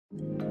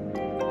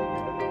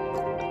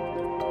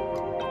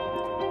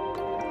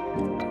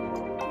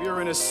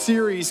We're in a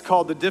series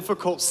called The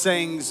Difficult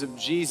Sayings of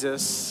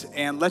Jesus,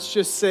 and let's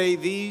just say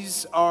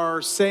these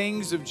are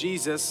sayings of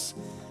Jesus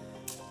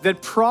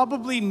that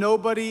probably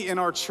nobody in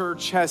our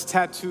church has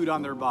tattooed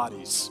on their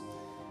bodies.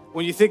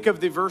 When you think of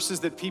the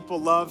verses that people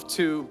love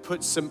to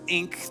put some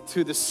ink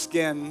to the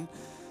skin,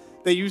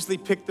 they usually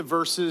pick the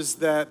verses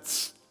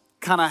that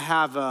kind of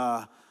have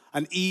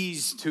an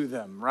ease to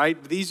them,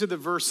 right? These are the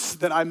verses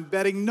that I'm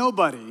betting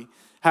nobody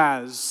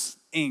has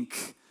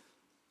ink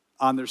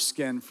on their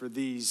skin for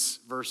these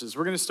verses.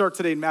 We're going to start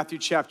today in Matthew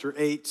chapter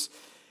 8,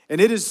 and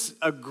it is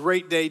a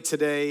great day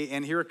today,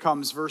 and here it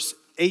comes. Verse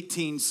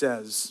 18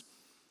 says,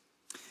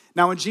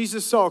 "Now when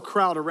Jesus saw a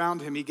crowd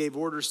around him, he gave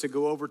orders to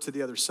go over to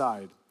the other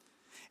side.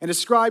 And a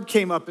scribe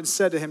came up and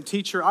said to him,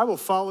 'Teacher, I will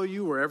follow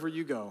you wherever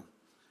you go.'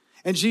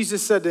 And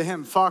Jesus said to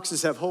him,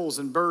 'Foxes have holes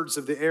and birds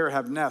of the air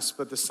have nests,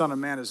 but the Son of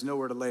Man has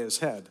nowhere to lay his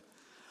head.'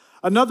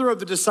 Another of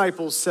the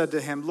disciples said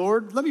to him,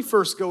 'Lord, let me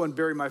first go and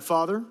bury my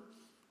father.'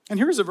 And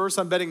here's a verse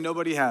I'm betting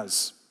nobody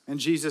has. And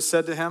Jesus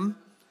said to him,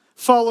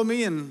 'Follow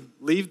me and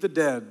leave the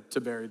dead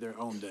to bury their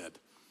own dead.'"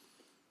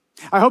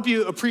 I hope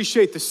you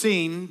appreciate the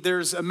scene.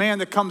 There's a man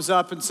that comes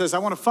up and says, "I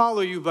want to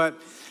follow you, but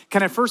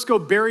can I first go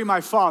bury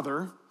my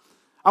father?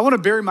 I want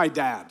to bury my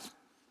dad."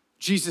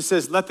 Jesus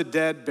says, "Let the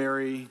dead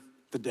bury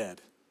the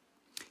dead."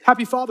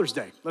 Happy Father's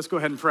Day. Let's go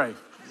ahead and pray.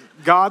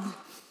 God,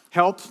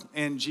 help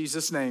in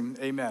Jesus' name,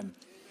 amen.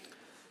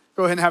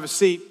 Go ahead and have a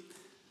seat.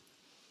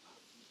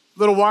 A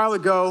little while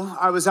ago,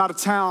 I was out of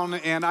town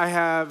and I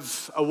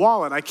have a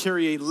wallet. I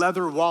carry a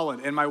leather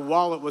wallet, and my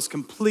wallet was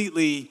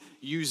completely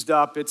used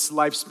up. Its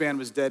lifespan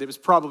was dead. It was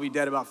probably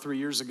dead about 3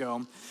 years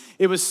ago.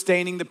 It was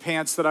staining the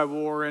pants that I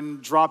wore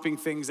and dropping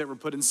things that were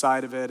put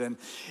inside of it, and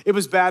it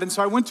was bad. And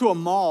so I went to a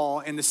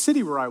mall in the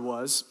city where I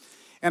was,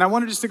 and I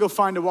wanted just to go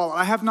find a wallet.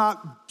 I have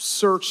not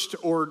searched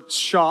or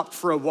shopped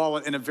for a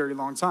wallet in a very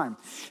long time.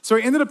 So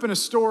I ended up in a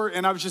store,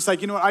 and I was just like,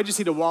 you know what, I just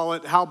need a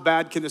wallet. How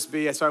bad can this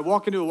be? So I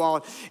walk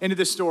into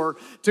this store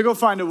to go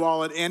find a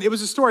wallet, and it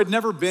was a store I'd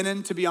never been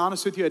in, to be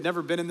honest with you. I'd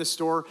never been in this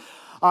store.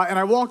 And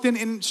I walked in,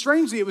 and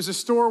strangely, it was a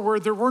store where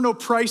there were no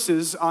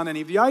prices on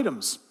any of the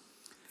items,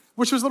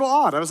 which was a little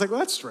odd. I was like, well,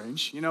 that's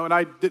strange, and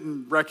I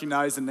didn't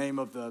recognize the name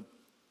of the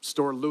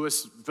store,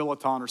 Louis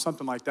Vuitton or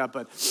something like that,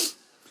 but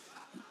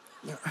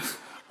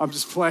I'm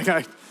just playing.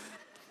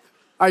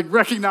 I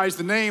recognized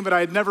the name, but I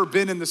had never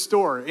been in the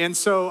store. And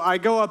so I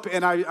go up,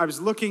 and I was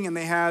looking, and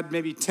they had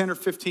maybe 10 or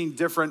 15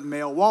 different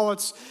male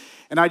wallets,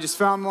 and I just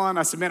found one.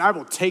 I said, "Man, I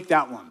will take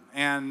that one."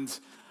 And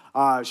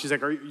she's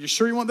like, "Are you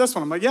sure you want this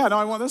one?" I'm like, "Yeah, no,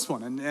 I want this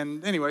one."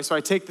 And anyway, so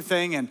I take the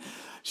thing, and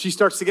she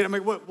starts to get it. I'm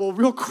like, well,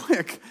 real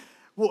quick,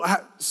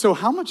 so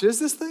how much is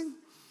this thing?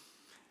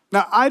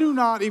 Now, I do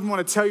not even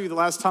want to tell you the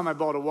last time I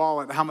bought a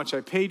wallet, how much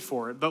I paid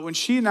for it, but when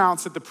she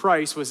announced that the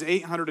price was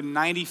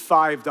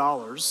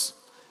 $895,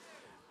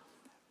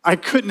 I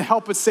couldn't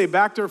help but say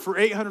back to her, for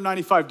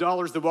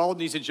 $895, the wallet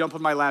needs to jump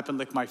in my lap and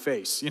lick my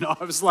face.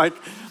 I was like,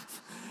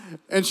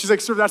 and she's like,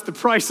 "Sir, that's the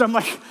price." I'm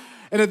like,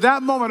 and at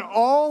that moment,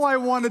 all I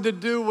wanted to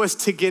do was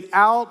to get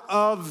out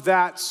of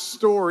that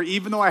store,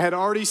 even though I had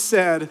already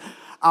said,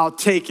 "I'll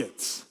take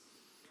it."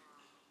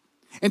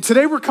 And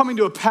today we're coming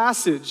to a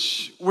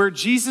passage where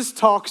Jesus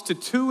talks to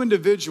two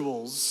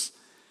individuals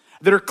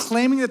that are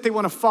claiming that they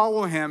want to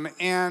follow him,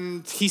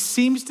 and he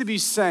seems to be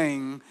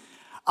saying,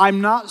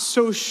 "I'm not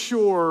so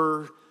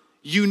sure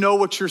you know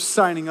what you're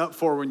signing up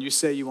for when you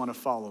say you want to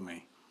follow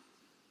me."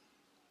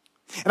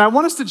 And I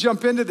want us to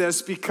jump into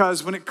this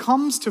because when it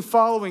comes to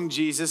following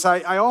Jesus,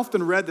 I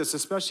often read this,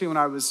 especially when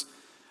I was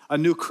a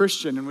new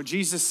Christian. And when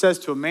Jesus says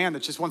to a man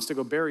that just wants to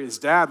go bury his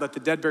dad, "Let the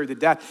dead bury the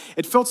dead,"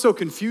 it felt so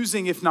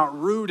confusing, if not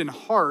rude and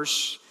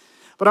harsh.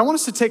 But I want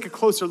us to take a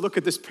closer look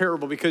at this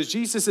parable because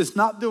Jesus is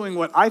not doing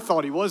what I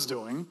thought he was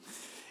doing,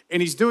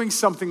 and he's doing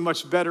something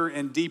much better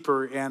and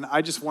deeper, and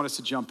I just want us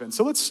to jump in.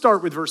 So let's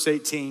start with verse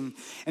 18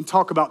 and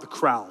talk about the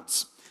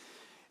crowds.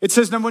 It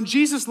says, "Now when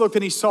Jesus looked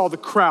and he saw the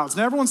crowds,"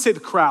 now everyone say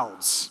the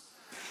crowds.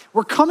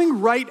 We're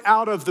coming right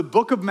out of the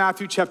book of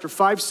Matthew chapter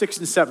 5, 6,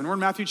 and 7. We're in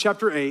Matthew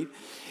chapter 8.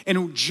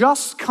 And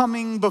just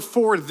coming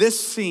before this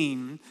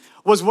scene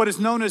was what is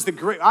known as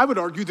I would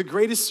argue, the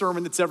greatest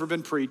sermon that's ever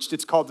been preached.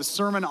 It's called the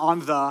Sermon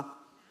on the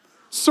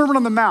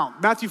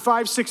Mount. Matthew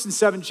 5, 6, and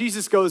 7,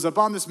 Jesus goes up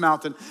on this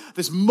mountain.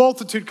 This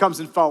multitude comes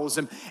and follows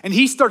him, and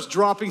he starts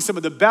dropping some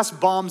of the best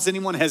bombs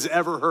anyone has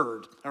ever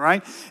heard, all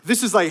right?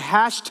 This is like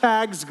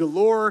hashtags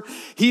galore.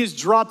 He is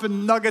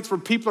dropping nuggets where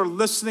people are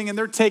listening, and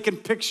they're taking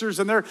pictures,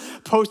 and they're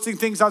posting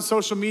things on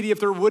social media if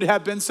there would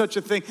have been such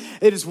a thing.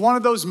 It is one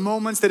of those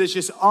moments that is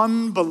just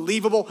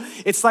unbelievable.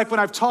 It's like when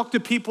I've talked to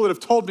people that have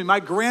told me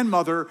my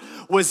grandmother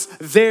was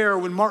there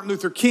when Martin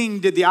Luther King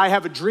did the "I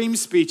Have a Dream"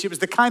 speech. It was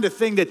the kind of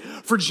thing that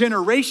for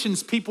generations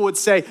people would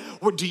say,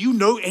 "Well, do you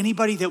know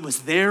anybody that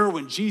was there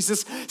when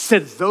Jesus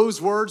said those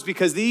words?"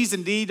 Because these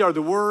indeed are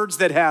the words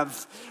that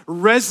have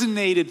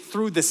resonated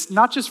through this,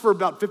 not just for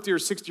about 50 or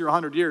 60 or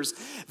 100 years.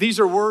 These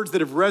are words that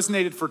have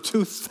resonated for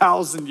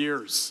 2,000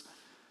 years.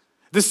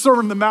 This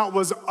Sermon on the Mount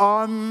was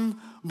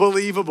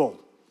unbelievable.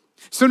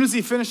 As soon as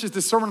he finishes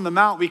the Sermon on the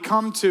Mount, we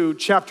come to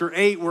chapter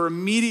 8, where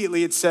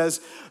immediately it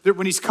says that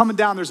when he's coming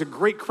down, there's a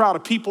great crowd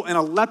of people, and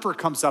a leper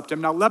comes up to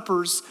him. Now,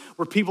 lepers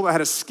were people that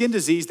had a skin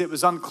disease that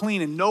was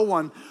unclean, and no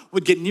one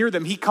would get near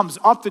them. He comes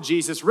up to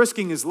Jesus,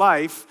 risking his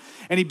life,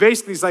 and he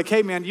basically is like,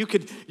 hey, man, you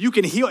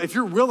can heal. If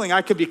you're willing,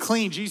 I could be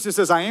clean. Jesus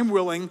says, I am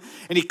willing,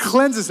 and he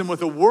cleanses him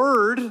with a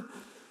word.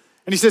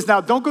 And he says, now,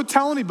 don't go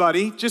tell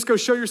anybody. Just go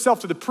show yourself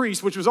to the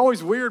priest, which was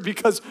always weird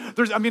because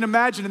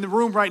imagine in the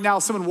room right now,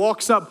 someone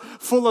walks up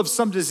full of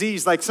some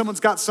disease, like someone's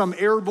got some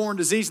airborne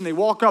disease, and they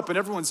walk up and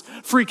everyone's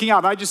freaking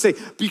out. I just say,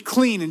 be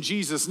clean in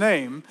Jesus'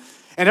 name.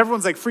 And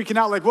everyone's like freaking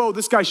out, like, whoa,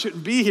 this guy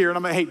shouldn't be here. And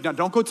I'm like, hey, no,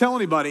 don't go tell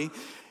anybody.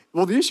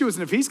 Well, the issue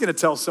isn't if he's going to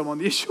tell someone.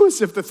 The issue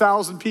is if the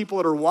 1,000 people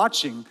that are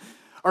watching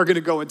are going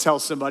to go and tell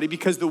somebody,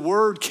 because the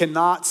word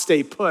cannot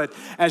stay put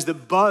as the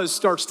buzz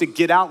starts to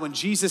get out. When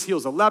Jesus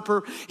heals a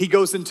leper, he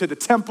goes into the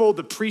temple,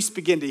 the priests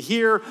begin to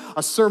hear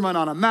a sermon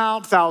on a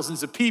mount,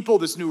 thousands of people,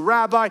 this new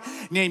rabbi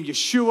named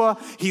Yeshua.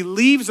 He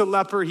leaves a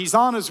leper, he's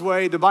on his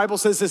way. The Bible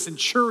says the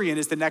centurion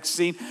is the next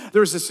scene.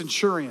 There's a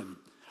centurion,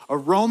 a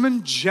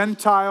Roman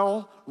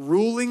Gentile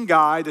ruling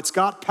guy that's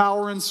got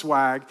power and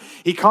swag.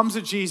 He comes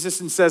to Jesus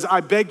and says,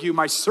 I beg you,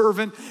 my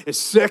servant is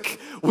sick.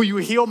 Will you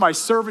heal my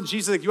servant?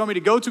 Jesus is like, you want me to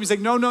go to him? He's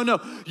like, no.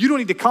 You don't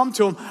need to come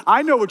to him.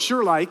 I know what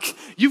you're like.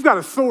 You've got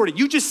authority.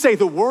 You just say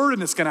the word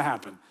and it's going to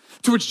happen.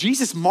 To which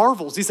Jesus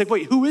marvels. He's like,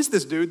 wait, who is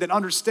this dude that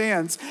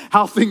understands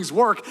how things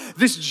work?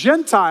 This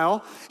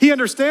Gentile, he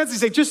understands.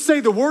 He's like, just say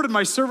the word and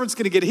my servant's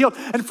going to get healed.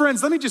 And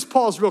friends, let me just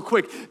pause real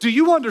quick. Do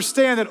you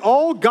understand that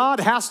all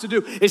God has to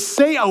do is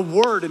say a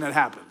word and it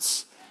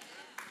happens?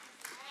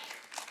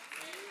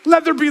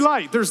 Let there be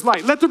light. There's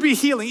light. Let there be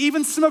healing.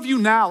 Even some of you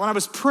now, when I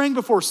was praying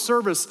before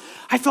service,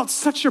 I felt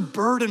such a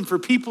burden for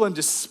people in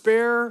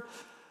despair,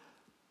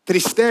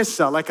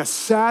 tristeza, like a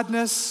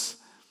sadness,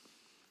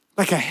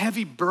 like a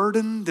heavy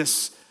burden,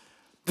 this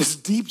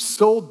deep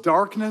soul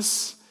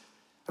darkness.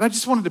 And I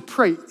just wanted to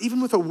pray, even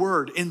with a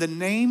word, in the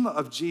name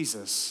of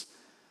Jesus,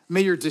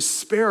 may your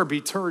despair be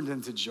turned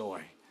into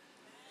joy.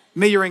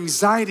 May your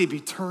anxiety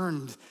be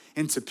turned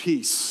into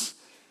peace.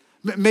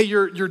 May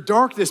your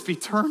darkness be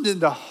turned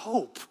into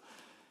hope.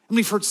 And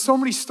we've heard so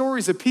many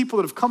stories of people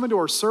that have come into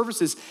our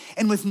services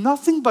and with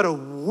nothing but a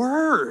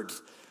word,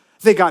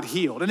 they got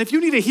healed. And if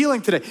you need a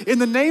healing today, in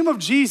the name of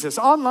Jesus,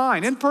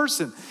 online, in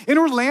person, in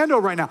Orlando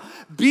right now,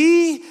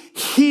 be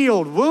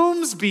healed.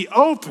 Wombs be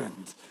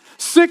opened.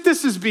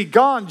 Sicknesses be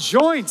gone.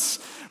 Joints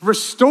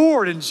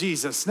restored in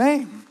Jesus'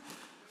 name.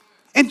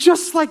 And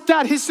just like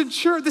that, the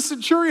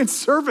centurion's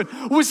servant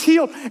was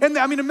healed. And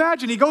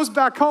imagine, he goes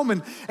back home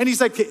and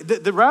he's like,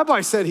 the rabbi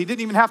said he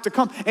didn't even have to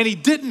come, and he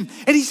didn't.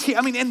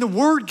 And and the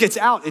word gets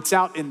out. It's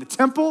out in the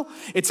temple.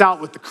 It's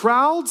out with the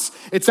crowds.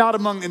 It's out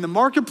in the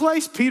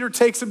marketplace. Peter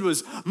takes him to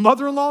his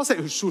mother-in-law,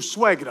 su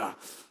suegra.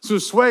 Su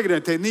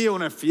suegra tenía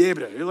una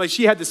fiebre. Like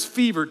she had this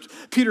fever.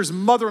 Peter's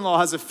mother-in-law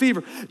has a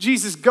fever.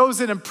 Jesus goes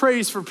in and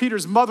prays for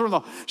Peter's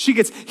mother-in-law. She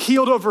gets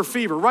healed of her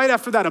fever. Right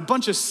after that, a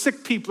bunch of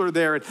sick people are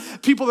there, and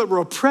people that were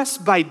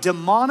oppressed by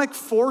demonic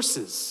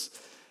forces.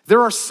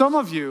 There are some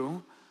of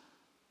you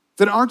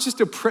that aren't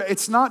just oppressed.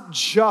 It's not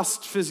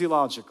just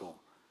physiological.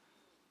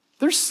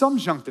 There's some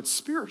junk that's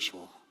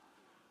spiritual.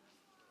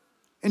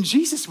 And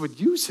Jesus would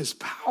use his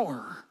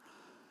power.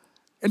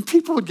 And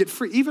people would get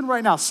free. Even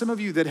right now, some of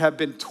you that have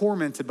been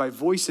tormented by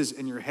voices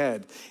in your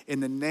head, in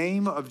the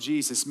name of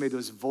Jesus, may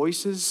those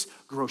voices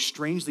grow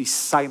strangely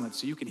silent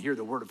so you can hear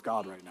the word of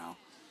God right now.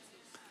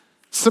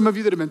 Some of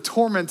you that have been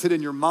tormented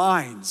in your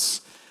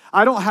minds,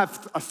 I don't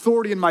have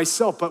authority in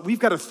myself, but we've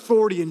got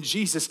authority in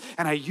Jesus,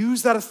 and I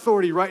use that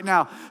authority right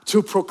now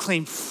to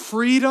proclaim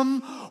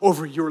freedom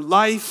over your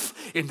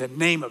life in the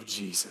name of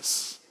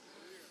Jesus.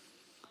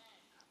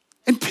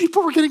 And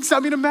people were getting,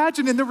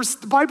 imagine, and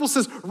the Bible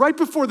says right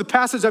before the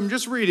passage I'm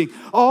just reading,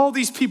 all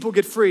these people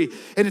get free.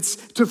 And it's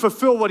to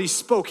fulfill what he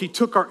spoke. He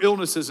took our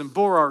illnesses and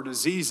bore our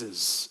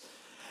diseases.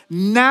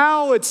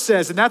 Now it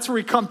says, and that's where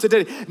we come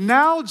today.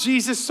 Now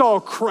Jesus saw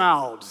a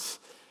crowd.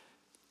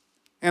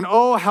 And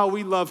oh, how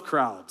we love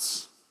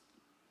crowds.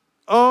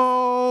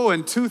 Oh,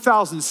 in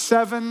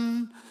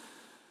 2007,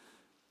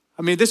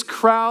 this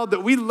crowd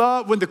that we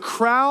love, when the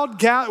crowd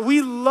gathered,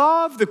 we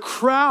love the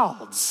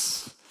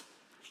crowds.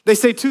 They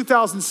say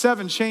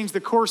 2007 changed the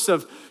course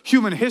of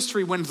human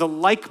history when the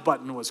like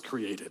button was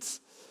created.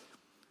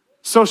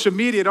 Social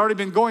media had already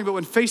been going, but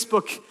when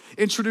Facebook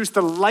introduced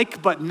the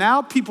like button,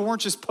 now people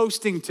weren't just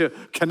posting to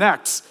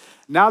connect.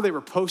 Now they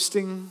were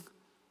posting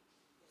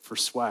for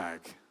swag,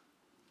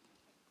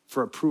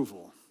 for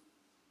approval.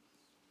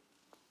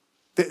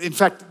 In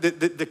fact,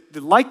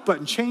 the like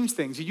button changed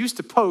things. You used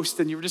to post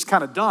and you were just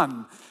kind of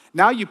done.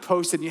 Now you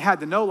post and you had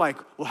to know, well,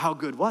 how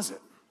good was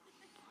it?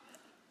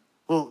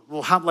 Well,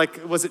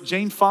 was it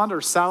Jane Fonda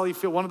or Sally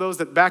Field, one of those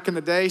that back in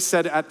the day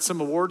said at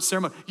some award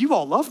ceremony, you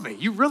all love me.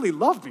 You really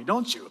love me,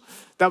 don't you?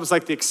 That was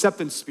like the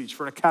acceptance speech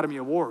for an Academy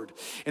Award.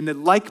 And the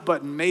like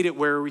button made it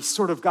where we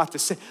sort of got to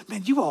say,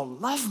 man, you all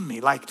love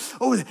me.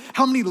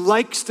 How many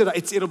likes did I?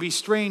 It'll be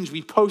strange.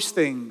 We post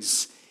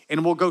things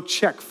And we'll go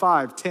check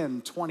 5,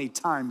 10, 20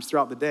 times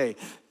throughout the day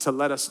to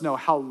let us know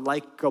how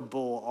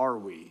likable are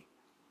we.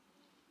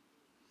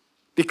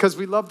 Because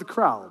we love the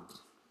crowd.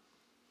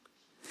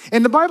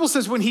 And the Bible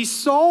says when he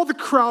saw the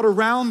crowd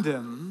around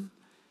him,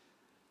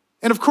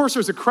 and of course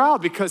there's a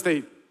crowd because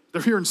they're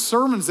hearing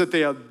sermons that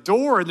they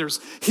adore, and there's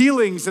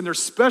healings and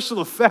there's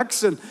special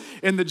effects, and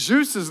the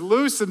juice is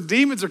loose and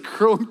demons are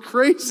going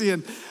crazy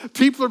and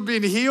people are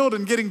being healed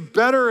and getting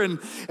better. And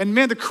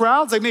man, the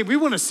crowd's like, man, we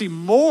want to see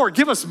more.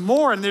 Give us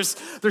more. And there's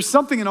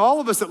something in all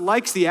of us that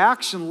likes the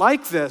action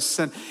like this.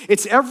 And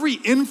it's every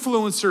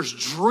influencer's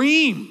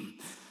dream.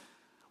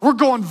 We're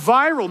going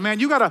viral, man.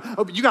 You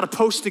gotta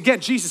post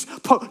again. Jesus,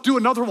 do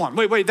another one.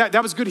 Wait,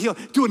 that was good healing.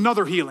 Do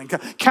another healing.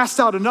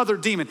 Cast out another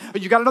demon.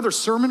 You got another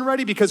sermon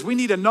ready? Because we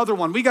need another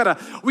one. We gotta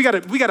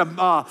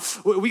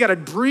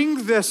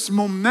bring this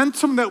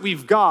momentum that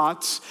we've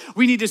got.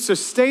 We need to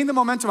sustain the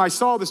momentum. I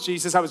saw this,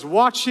 Jesus. I was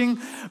watching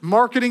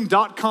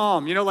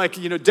marketing.com,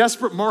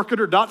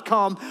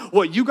 desperatemarketer.com.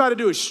 What you gotta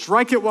do is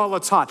strike it while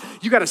it's hot.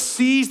 You gotta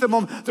seize the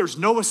moment. There's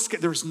no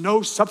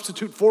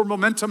substitute for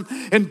momentum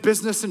in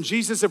business. And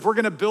Jesus, if we're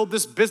gonna build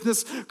this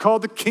business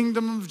called the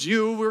kingdom of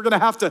you, we're going to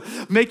have to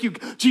make you,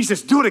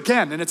 Jesus, do it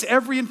again. And it's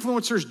every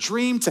influencer's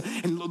dream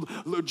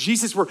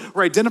Jesus, we're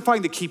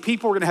identifying the key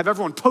people. We're going to have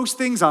everyone post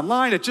things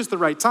online at just the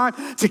right time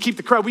to keep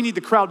the crowd. We need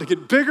the crowd to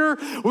get bigger.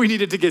 We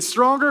need it to get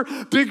stronger.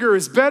 Bigger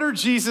is better.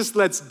 Jesus,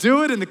 let's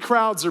do it. And the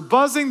crowds are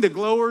buzzing, the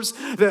glowers,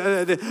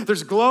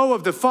 there's glow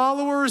of the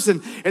followers.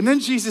 And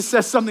then Jesus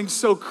says something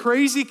so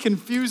crazy,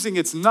 confusing,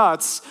 it's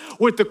nuts.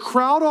 With the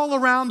crowd all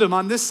around him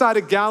on this side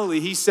of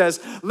Galilee, he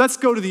says, let's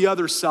go to the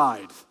other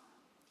side.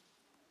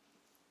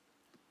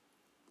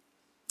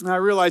 And I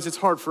realize it's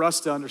hard for us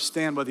to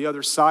understand what the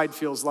other side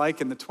feels like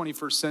in the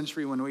 21st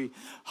century when we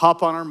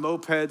hop on our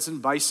mopeds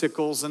and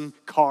bicycles and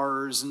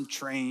cars and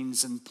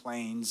trains and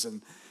planes,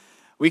 and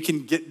we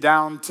can get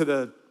down to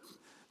the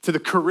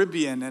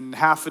Caribbean in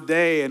half a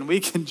day, and we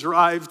can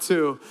drive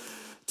to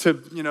we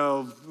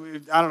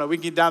can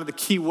get down to the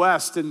Key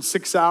West in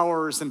 6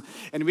 hours, and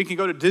we can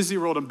go to Disney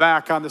World and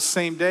back on the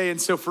same day.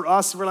 And so for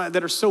us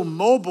that are so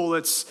mobile,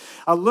 it's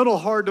a little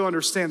hard to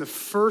understand the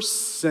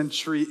first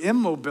century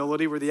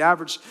immobility where the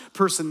average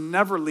person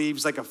never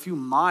leaves like a few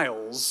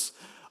miles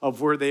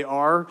of where they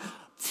are.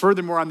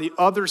 Furthermore, on the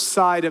other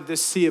side of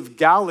this Sea of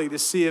Galilee, the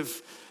Sea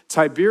of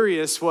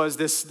Tiberias, was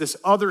this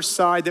other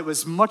side that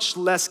was much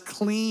less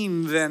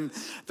clean than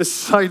the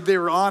side they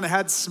were on. It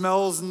had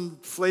smells and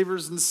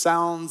flavors and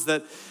sounds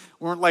that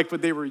weren't like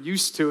what they were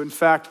used to. In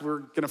fact, we're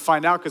going to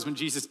find out because when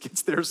Jesus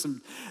gets there, there's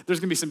going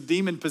to be some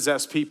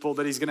demon-possessed people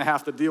that he's going to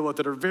have to deal with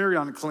that are very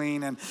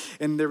unclean, and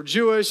they're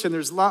Jewish, and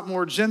there's a lot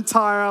more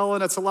Gentile,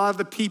 and it's a lot of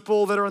the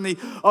people that are on the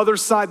other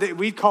side that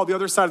we'd call the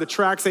other side of the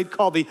tracks. They'd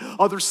call the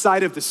other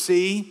side of the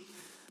sea.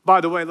 By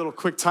the way, a little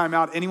quick time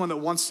out. Anyone that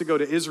wants to go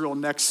to Israel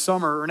next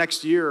summer or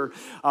next year,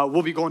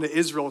 we'll be going to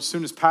Israel as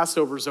soon as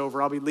Passover's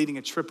over. I'll be leading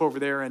a trip over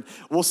there, and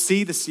we'll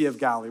see the Sea of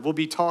Galilee. We'll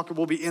be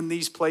in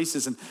these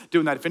places and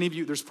doing that. If any of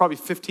you, there's probably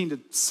 15 to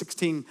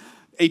 16,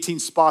 18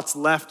 spots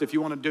left. If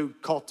you want to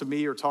call to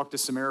me or talk to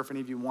Samara if any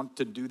of you want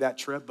to do that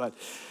trip. But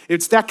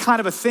it's that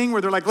kind of a thing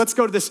where they're like, let's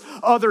go to this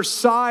other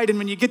side. And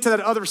when you get to that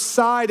other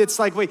side, it's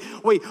like, wait,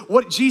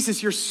 what,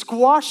 Jesus, you're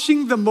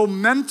squashing the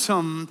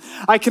momentum.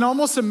 I can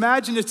almost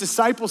imagine his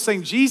disciples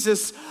saying,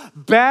 Jesus,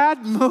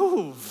 bad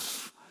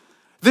move.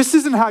 This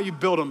isn't how you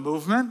build a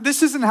movement.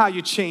 This isn't how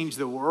you change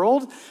the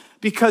world.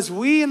 Because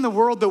we in the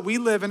world that we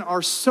live in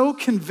are so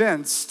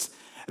convinced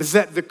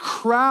that the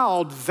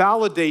crowd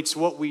validates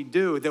what we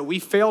do, that we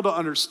fail to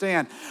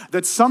understand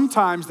that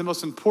sometimes the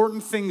most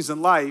important things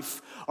in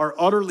life are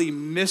utterly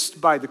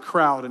missed by the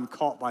crowd and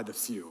caught by the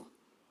few.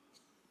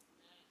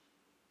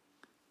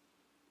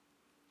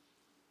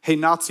 Hey,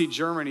 Nazi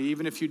Germany,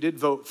 even if you did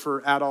vote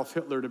for Adolf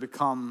Hitler to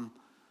become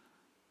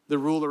the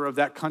ruler of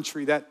that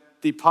country, that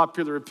the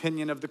popular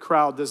opinion of the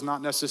crowd does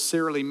not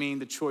necessarily mean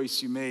the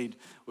choice you made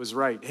was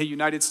right. Hey,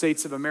 United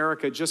States of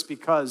America, just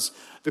because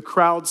the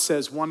crowd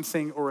says one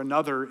thing or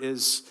another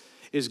is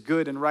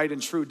good and right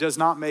and true does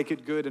not make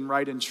it good and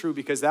right and true,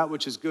 because that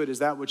which is good is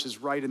that which is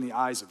right in the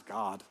eyes of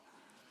God.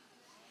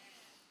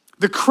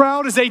 The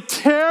crowd is a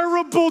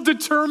terrible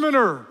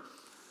determiner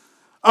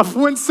of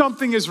when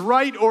something is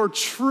right or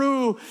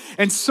true.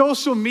 And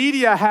social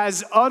media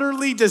has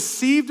utterly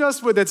deceived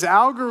us with its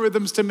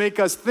algorithms to make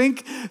us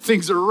think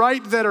things are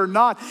right that are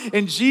not.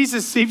 And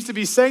Jesus seems to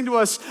be saying to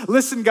us,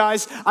 listen,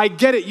 guys, I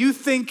get it. You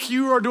think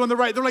you are doing the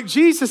right. They're like,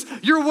 Jesus,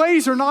 your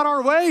ways are not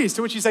our ways.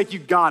 To which he's like, you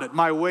got it.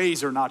 My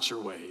ways are not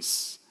your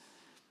ways.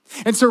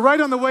 And so right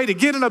on the way to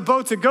get in a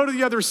boat to go to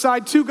the other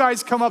side, two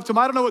guys come up to him.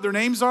 I don't know what their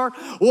names are.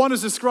 One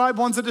is a scribe,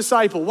 one's a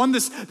disciple.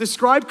 The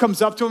scribe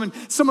comes up to him, and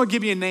someone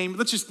give me a name.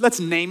 Let's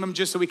name him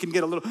just so we can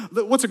get a little.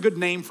 What's a good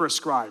name for a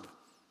scribe?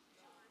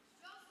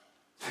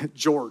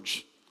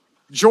 George.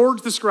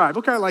 George the scribe.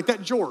 Okay, I like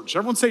that. George.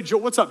 Everyone say,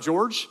 what's up,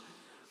 George?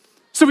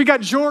 So we got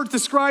George the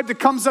scribe that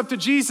comes up to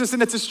Jesus,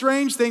 and it's a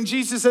strange thing.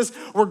 Jesus says,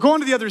 we're going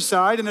to the other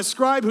side, and a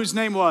scribe whose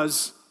name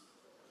was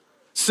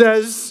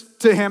says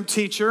to him,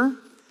 teacher,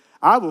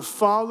 I will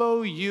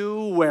follow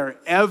you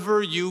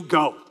wherever you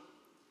go.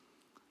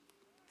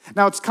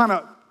 Now, it's kind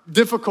of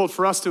difficult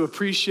for us to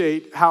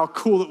appreciate how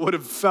cool it would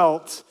have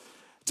felt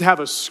to have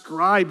a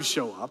scribe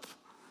show up.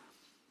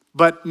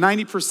 But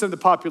 90% of the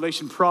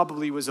population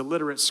probably was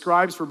illiterate.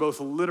 Scribes were both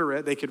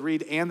illiterate. They could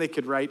read and they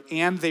could write,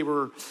 and they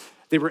were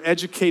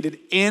educated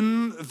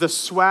in the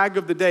swag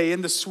of the day,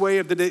 in the sway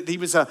of the day. He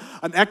was an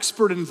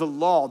expert in the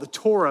law, the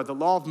Torah, the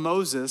law of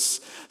Moses.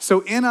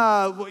 So in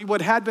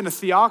what had been a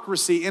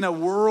theocracy, in a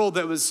world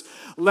that was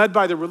led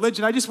by the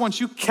religion, I just want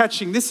you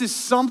catching, this is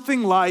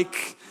something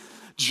like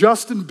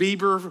Justin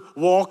Bieber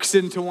walks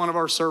into one of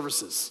our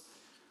services.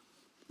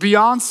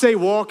 Beyonce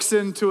walks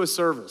into a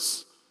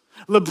service.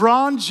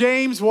 LeBron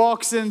James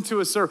walks into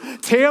a service.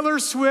 Taylor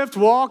Swift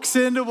walks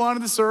into one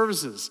of the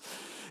services.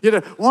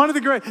 One of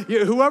the great,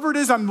 whoever it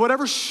is on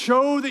whatever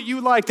show that you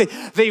like,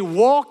 they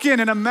walk in,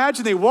 and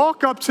imagine they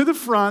walk up to the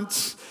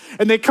front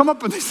and they come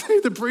up and they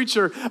say to the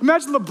preacher,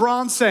 imagine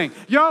LeBron saying,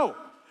 yo,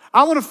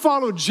 I want to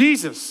follow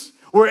Jesus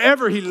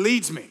wherever he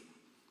leads me.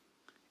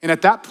 And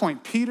at that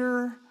point,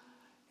 Peter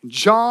and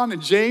John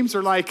and James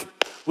are like,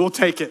 we'll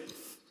take it.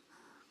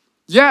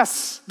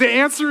 Yes, the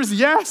answer is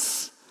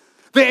yes.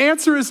 The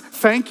answer is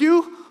thank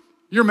you,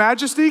 Your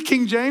Majesty,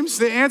 King James.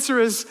 The answer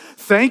is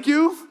thank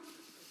you.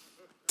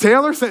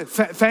 Taylor,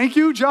 thank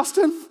you,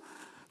 Justin.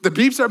 The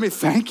beeps are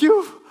thank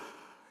you.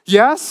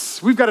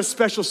 Yes, we've got a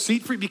special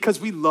seat for you because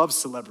we love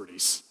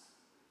celebrities,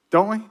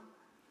 don't we?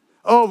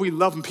 Oh, we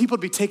love them. People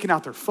would be taking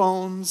out their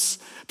phones.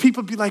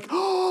 People would be like,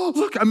 oh,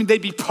 look.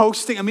 They'd be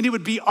posting. It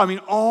would be,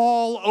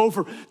 all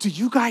over. Do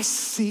you guys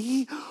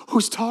see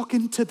who's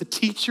talking to the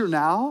teacher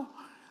now?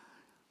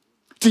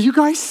 Do you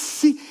guys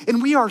see?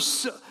 And we are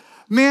so,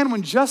 man,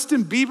 when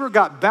Justin Bieber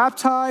got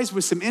baptized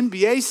with some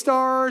NBA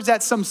stars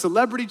at some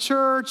celebrity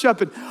church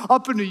up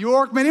in New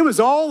York, man, it was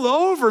all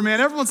over,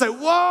 man. Everyone's like,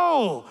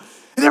 whoa.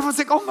 And everyone's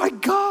like, oh my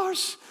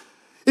gosh,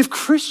 if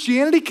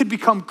Christianity could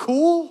become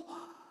cool,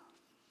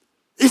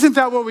 isn't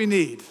that what we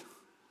need?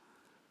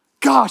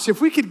 Gosh,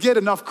 if we could get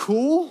enough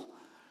cool,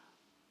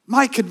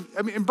 Mike could,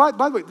 and by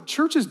the way, the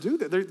churches do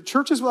that. The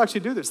churches will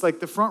actually do this.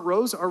 Like the front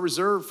rows are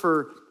reserved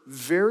for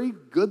very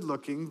good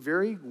looking,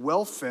 very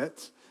well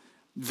fit,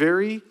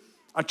 very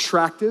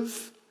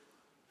attractive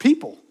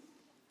people.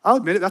 I'll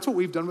admit it, that's what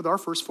we've done with our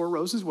first 4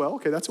 rows as well.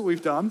 Okay, that's what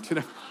we've done.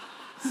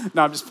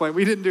 No, I'm just playing.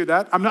 We didn't do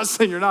that. I'm not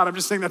saying you're not. I'm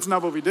just saying that's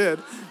not what we did.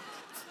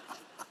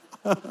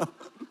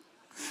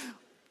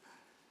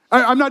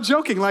 I'm not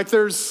joking. Like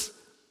there's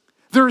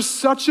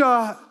such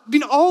a,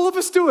 all of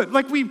us do it.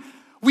 Like we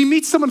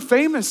meet someone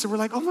famous and we're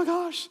like, oh my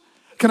gosh,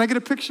 can I get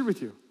a picture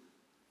with you?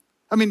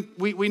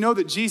 We know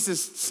that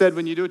Jesus said,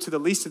 when you do it to the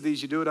least of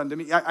these, you do it unto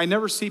me. I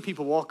never see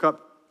people walk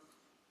up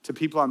to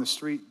people on the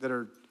street that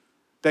are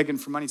begging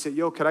for money and say,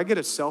 yo, could I get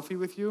a selfie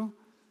with you?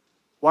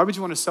 Why would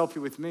you want a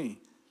selfie with me?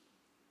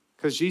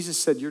 Because Jesus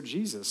said, you're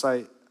Jesus.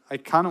 I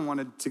kind of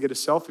wanted to get a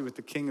selfie with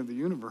the King of the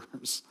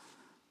universe.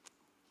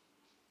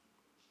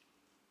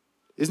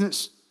 Isn't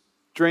it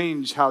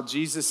strange how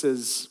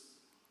Jesus's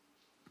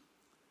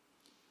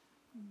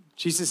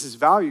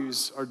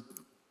values are,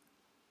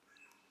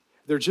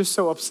 they're just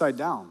so upside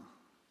down.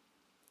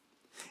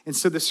 And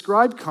so the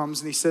scribe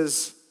comes and he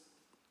says,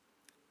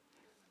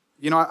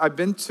 I've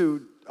been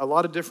to a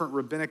lot of different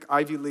rabbinic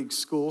Ivy League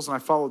schools, and I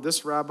followed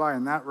this rabbi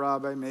and that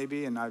rabbi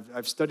maybe, and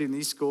I've studied in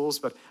these schools,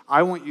 but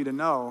I want you to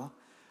know,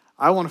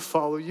 I want to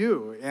follow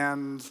you.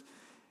 And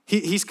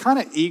he's kind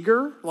of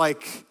eager,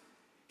 like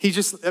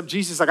Jesus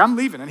is like, I'm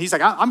leaving. And he's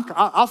like,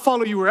 I'll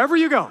follow you wherever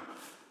you go.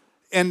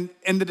 And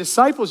the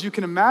disciples, you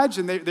can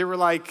imagine, they were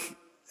like,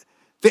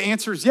 the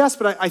answer is yes,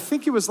 but I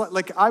think it was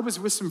like I was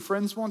with some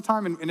friends one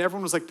time and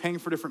everyone was like paying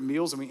for different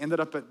meals, and we ended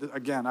up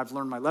again, I've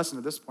learned my lesson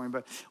at this point,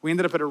 but we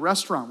ended up at a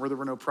restaurant where there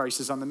were no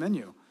prices on the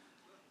menu.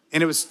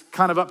 And it was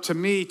kind of up to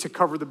me to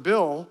cover the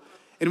bill.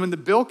 And when the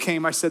bill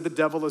came, I said, the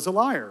devil is a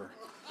liar.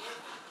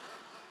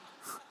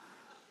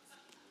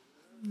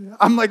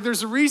 I'm like,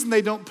 there's a reason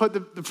they don't put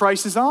the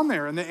prices on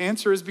there. And the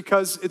answer is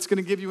because it's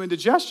going to give you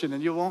indigestion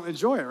and you won't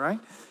enjoy it, right?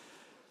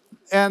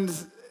 And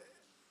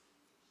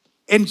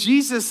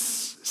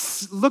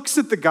Jesus looks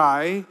at the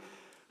guy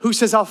who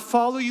says, I'll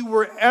follow you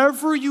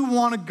wherever you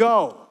want to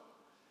go.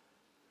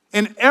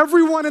 And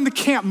everyone in the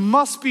camp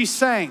must be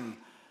saying,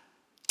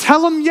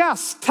 tell him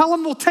yes, tell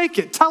him we'll take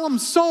it, tell him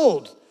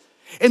sold.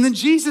 And then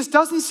Jesus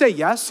doesn't say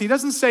yes, he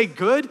doesn't say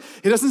good,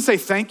 he doesn't say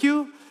thank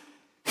you.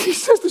 He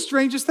says the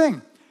strangest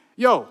thing.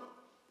 Yo,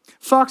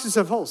 foxes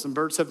have holes and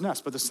birds have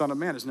nests, but the Son of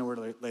Man has nowhere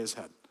to lay his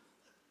head.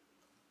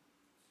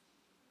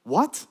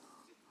 What?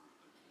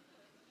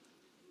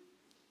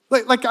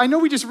 Like I know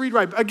we just read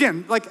right.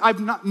 Again, like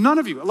none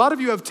of you, a lot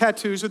of you have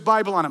tattoos with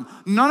Bible on them.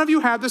 None of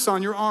you have this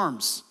on your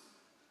arms.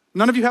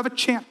 None of you have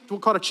we'll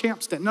call it a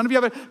champ stamp. None of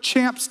you have a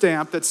champ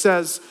stamp that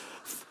says,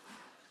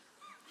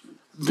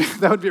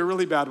 that would be a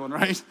really bad one,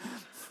 right?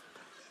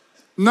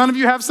 None of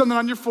you have something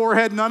on your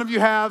forehead. None of you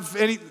have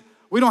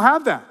we don't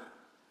have that.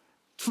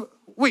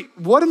 Wait,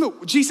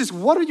 Jesus,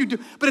 what are you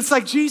doing? But it's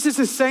like Jesus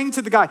is saying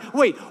to the guy,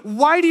 wait,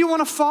 why do you want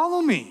to follow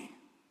me?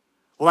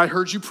 Well, I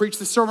heard you preach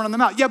the Sermon on the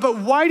Mount. Yeah, but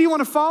why do you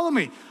want to follow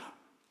me?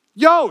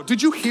 Yo,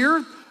 did you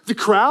hear the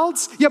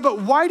crowds? Yeah,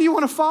 but why do you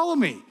want to follow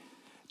me?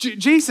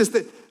 Jesus,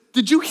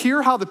 did you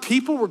hear how the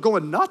people were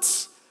going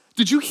nuts?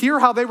 Did you hear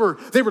how they were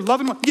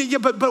loving me? Yeah,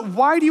 but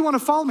why do you want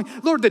to follow me?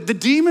 Lord, the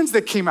demons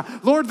that came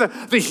out, Lord,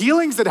 the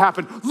healings that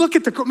happened. Look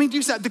at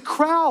the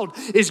crowd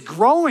is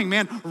growing,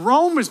 man.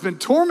 Rome has been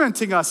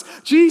tormenting us.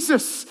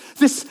 Jesus,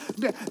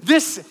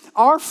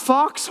 our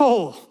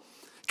foxhole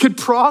could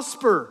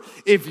prosper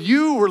if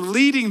you were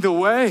leading the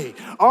way.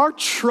 Our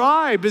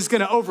tribe is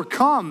going to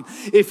overcome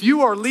if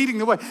you are leading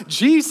the way.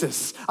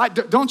 Jesus,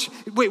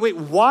 wait,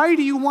 why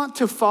do you want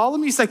to follow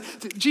me? He's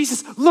like,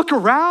 Jesus, look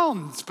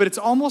around. But it's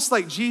almost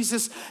like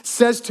Jesus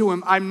says to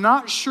him, I'm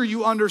not sure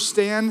you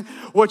understand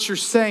what you're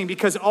saying,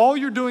 because all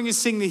you're doing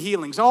is seeing the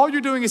healings. All you're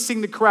doing is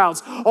seeing the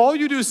crowds. All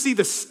you do is see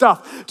the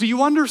stuff. Do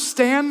you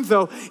understand,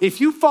 though,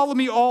 if you follow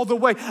me all the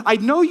way, I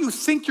know you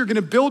think you're going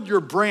to build your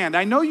brand.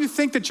 I know you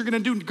think that you're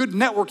going to do good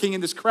networking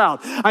in this crowd.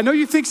 I know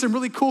you think some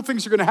really cool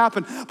things are going to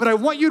happen, but I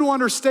want you to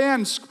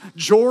understand,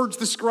 George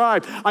the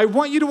scribe, I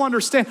want you to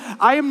understand,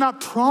 I am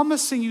not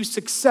promising you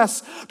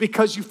success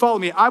because you follow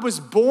me. I was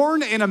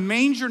born in a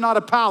manger, not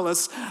a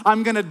palace.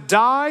 I'm going to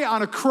die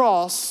on a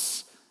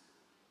cross,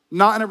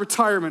 not in a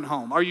retirement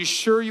home. Are you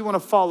sure you want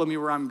to follow me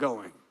where I'm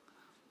going?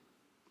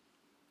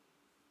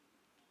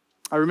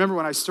 I remember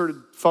when I started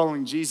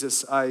following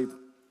Jesus, church,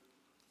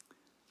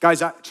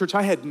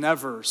 I had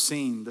never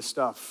seen the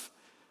stuff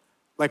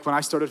like when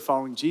I started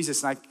following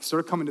Jesus and I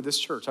started coming to this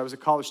church. I was a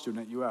college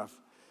student at UF.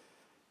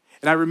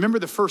 And I remember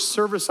the first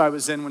service I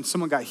was in when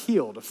someone got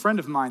healed, a friend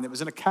of mine that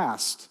was in a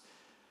cast,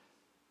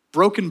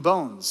 broken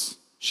bones.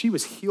 She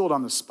was healed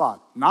on the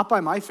spot, not by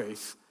my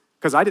faith,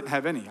 because I didn't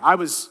have any. I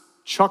was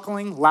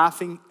chuckling,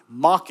 laughing,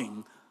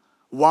 mocking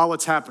while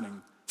it's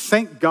happening.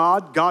 Thank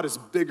God, God is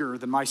bigger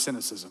than my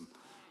cynicism.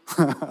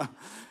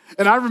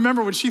 And I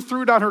remember when she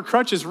threw down her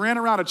crutches, ran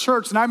around a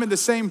church, and I'm in the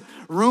same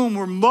room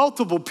where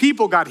multiple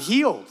people got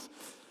healed.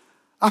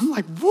 I'm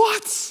like,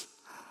 what?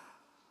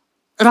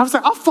 And I was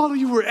like, I'll follow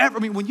you wherever. I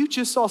mean, when you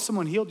just saw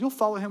someone healed, you'll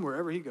follow him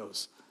wherever he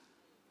goes.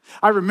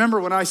 I remember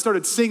when I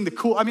started seeing at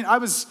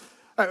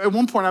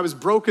one point I was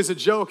broke as a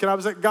joke, and I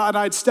was like, God,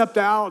 I'd stepped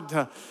out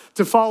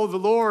to follow the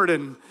Lord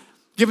and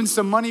given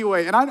some money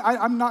away. And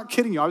I'm not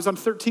kidding you. I was on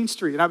 13th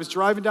Street, and I was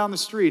driving down the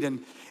street,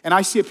 and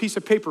I see a piece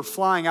of paper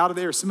flying out of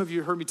there. Some of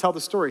you heard me tell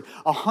the story.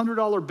 A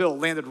 $100 bill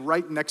landed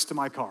right next to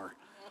my car.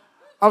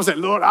 I was like,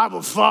 Lord, I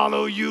will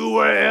follow you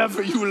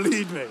wherever you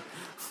lead me.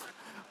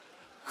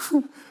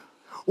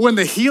 When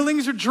the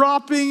healings are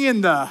dropping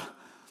and the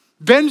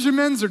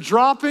Benjamins are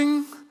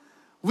dropping,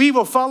 we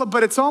will follow.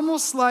 But it's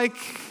almost like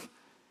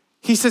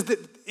he says that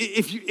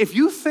if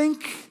you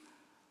think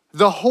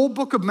the whole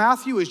book of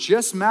Matthew is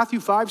just Matthew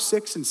 5,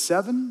 6, and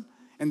 7,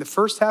 and the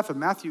first half of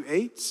Matthew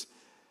 8,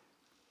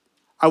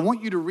 I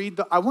want you to read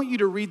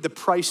the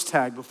price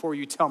tag before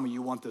you tell me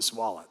you want this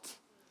wallet.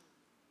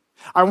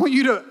 I want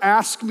you to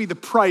ask me the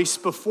price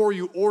before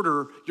you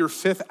order your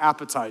 5th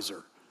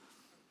appetizer.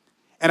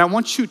 And I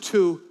want you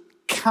to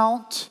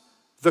count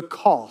the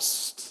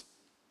cost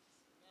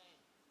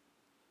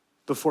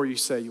before you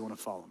say you want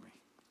to follow me.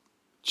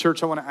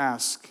 Church, I want to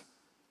ask,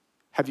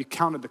 have you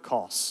counted the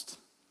cost?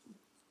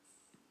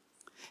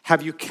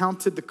 Have you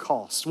counted the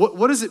cost?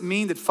 What does it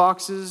mean that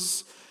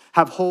foxes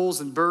have holes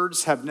and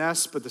birds have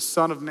nests, but the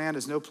Son of Man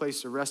has no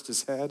place to rest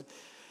his head?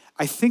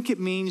 I think it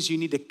means you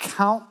need to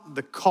count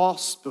the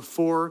cost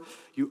before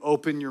you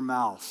open your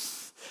mouth.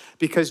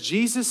 Because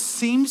Jesus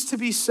seems to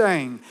be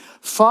saying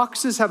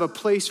foxes have a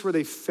place where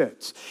they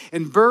fit,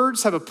 and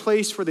birds have a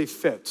place where they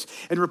fit,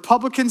 and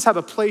Republicans have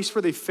a place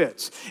where they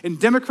fit, and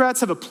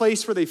Democrats have a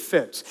place where they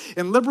fit,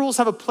 and liberals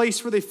have a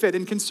place where they fit,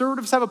 and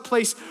conservatives have a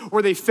place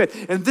where they fit,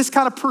 and this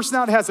kind of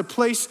personality has a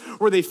place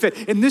where they fit,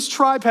 and this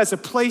tribe has a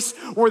place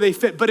where they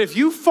fit. But if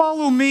you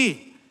follow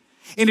me,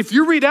 and if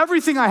you read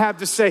everything I have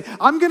to say,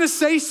 I'm going to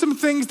say some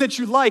things that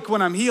you like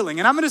when I'm healing.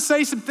 And I'm going to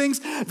say some things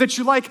that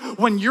you like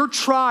when your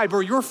tribe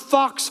or your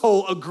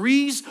foxhole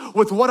agrees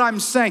with what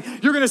I'm saying.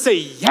 You're going to say,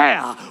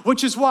 yeah,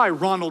 which is why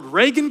Ronald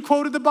Reagan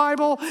quoted the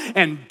Bible,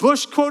 and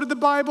Bush quoted the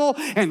Bible,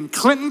 and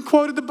Clinton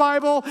quoted the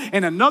Bible,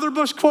 and another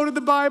Bush quoted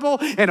the Bible,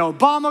 and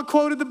Obama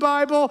quoted the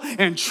Bible,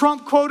 and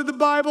Trump quoted the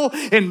Bible,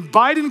 and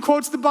Biden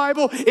quotes the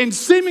Bible in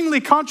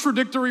seemingly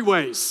contradictory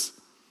ways.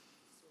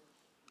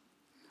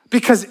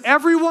 Because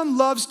everyone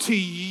loves to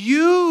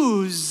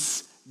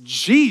use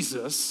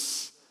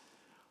Jesus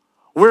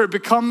where it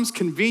becomes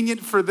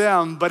convenient for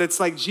them. But it's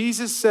like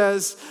Jesus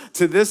says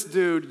to this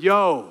dude,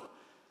 yo,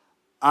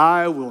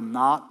 I will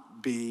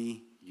not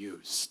be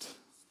used.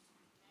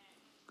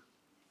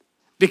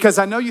 Because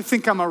I know you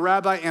think I'm a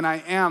rabbi, and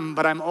I am,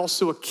 but I'm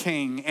also a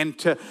king. And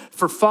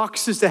for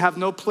foxes to have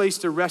no place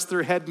to rest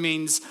their head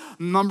means,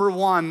 number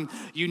one,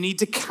 you need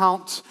to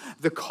count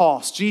the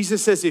cost.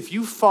 Jesus says, if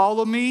you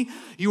follow me,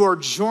 you are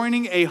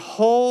joining a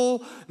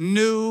whole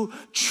new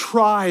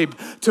tribe.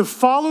 To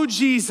follow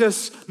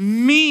Jesus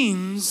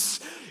means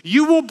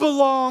you will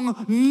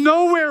belong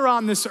nowhere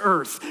on this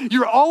earth.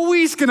 You're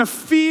always gonna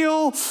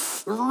feel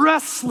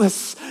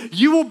restless.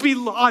 You will be,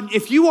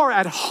 if you are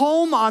at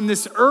home on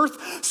this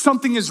earth,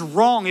 something is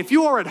wrong. If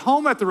you are at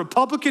home at the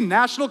Republican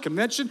National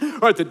Convention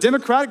or at the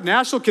Democratic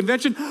National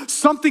Convention,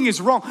 something is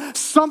wrong.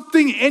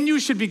 Something in you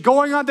should be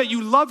going on, that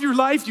you love your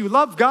life, you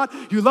love God,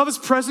 you love his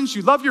presence,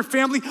 you love your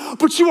family,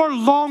 but you are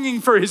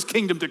longing for his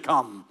kingdom to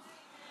come.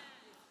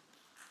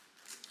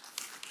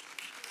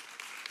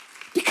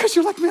 Because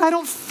you're like, man, I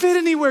don't fit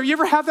anywhere. You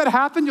ever have that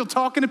happen? You're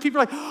talking to people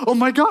like, oh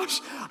my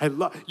gosh, I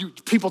love you.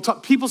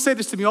 People say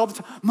this to me all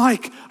the time.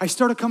 Mike, I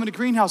started coming to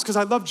Greenhouse because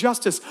I love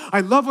justice.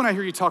 I love when I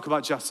hear you talk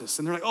about justice.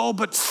 And they're like, oh,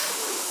 but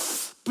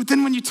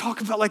then when you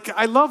talk about, like,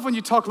 I love when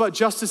you talk about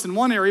justice in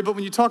one area, but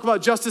when you talk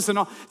about justice and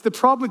all, the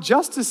problem with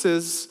justice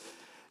is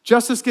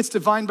justice gets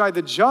defined by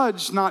the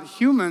judge, not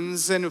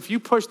humans. And if you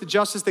push the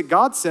justice that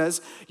God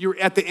says, you're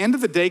at the end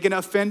of the day gonna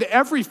offend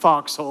every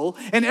foxhole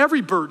and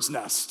every bird's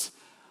nest.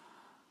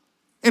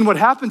 And what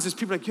happens is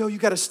people are like, yo, you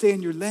got to stay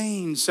in your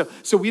lane. So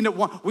we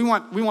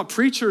want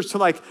preachers to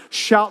like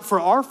shout for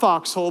our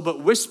foxhole, but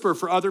whisper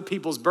for other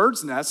people's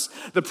bird's nests.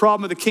 The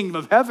problem with the kingdom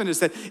of heaven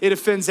is that it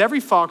offends every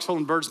foxhole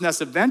and bird's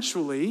nest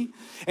eventually.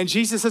 And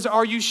Jesus says,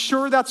 are you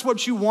sure that's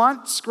what you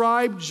want,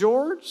 Scribe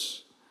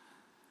George?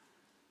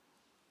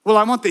 Well,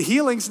 I want the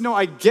healings. No,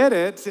 I get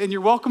it. And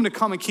you're welcome to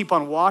come and keep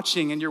on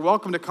watching. And you're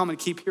welcome to come and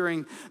keep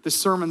hearing the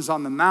sermons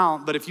on the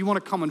mount. But if you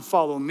want to come and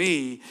follow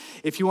me,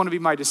 if you want to be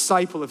my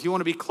disciple, if you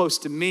want to be close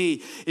to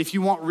me, if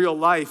you want real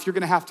life, you're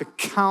going to have to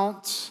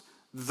count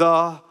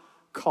the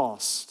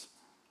cost.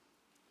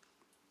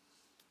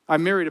 I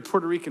married a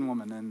Puerto Rican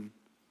woman, and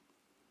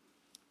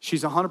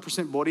she's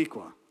 100%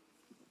 Boricua.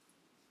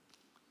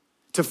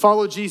 To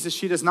follow Jesus,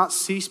 she does not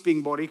cease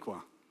being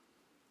Boricua.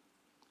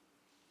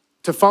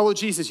 To follow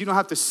Jesus, you don't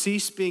have to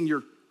cease being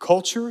your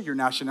culture, your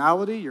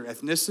nationality, your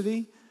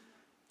ethnicity,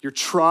 your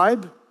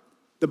tribe.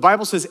 The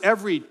Bible says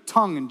every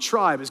tongue and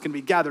tribe is going to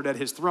be gathered at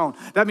his throne.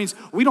 That means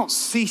we don't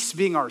cease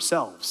being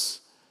ourselves.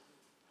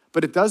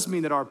 But it does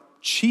mean that our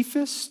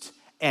chiefest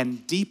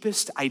and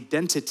deepest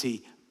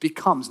identity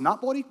becomes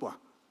not Boricua.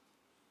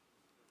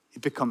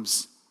 It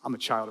becomes, I'm a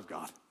child of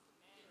God.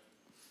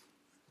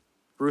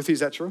 Ruthie, is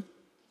that true?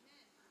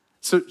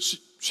 So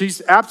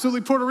she's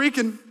absolutely Puerto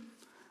Rican.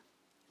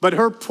 But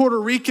her Puerto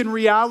Rican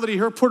reality,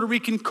 her Puerto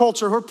Rican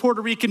culture, her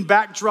Puerto Rican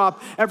backdrop,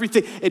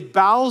 everything, it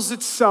bows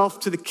itself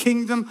to the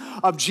kingdom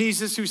of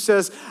Jesus, who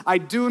says, I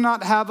do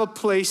not have a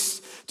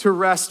place to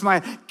rest.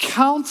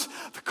 Count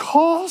the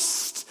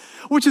cost.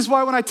 Which is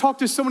why when I talk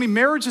to so many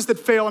marriages that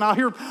fail, and I'll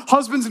hear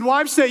husbands and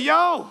wives say,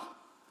 yo,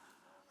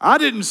 I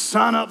didn't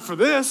sign up for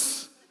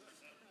this.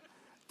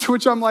 To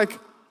which I'm like,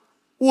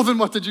 well, then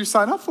what did you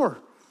sign up for?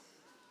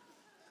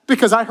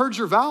 Because I heard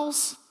your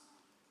vows.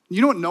 You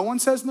know what no one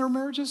says in their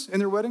marriages, in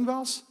their wedding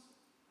vows?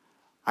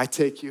 I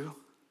take you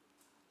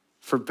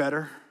for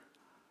better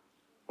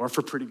or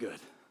for pretty good.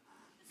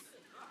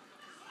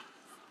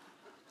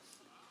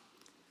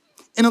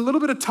 In a little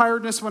bit of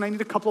tiredness when I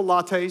need a couple of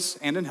lattes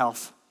and in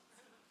health.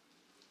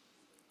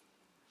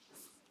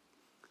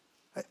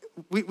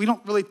 We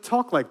don't really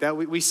talk like that.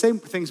 We say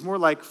things more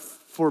like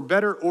for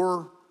better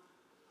or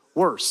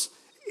worse.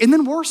 And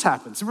then worse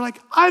happens. And we're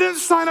like, I didn't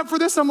sign up for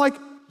this. I'm like,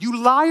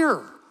 you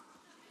liar.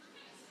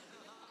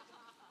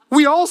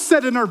 We all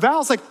said in our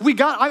vows, like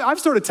I've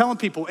started telling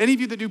people, any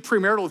of you that do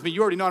premarital with me,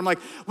 you already know, I'm like,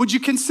 would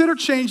you consider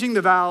changing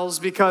the vows?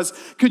 Because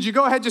could you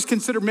go ahead, just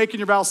consider making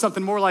your vows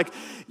something more like,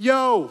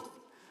 yo,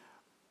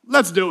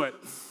 let's do it.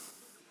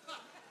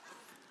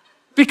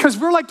 Because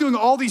we're like doing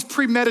all these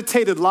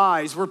premeditated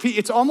lies where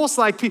it's almost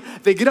like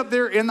they get up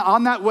there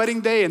on that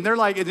wedding day and they're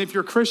like, and if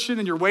you're a Christian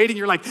and you're waiting,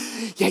 you're like,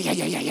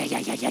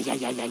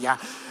 yeah.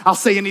 I'll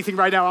say anything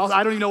right now.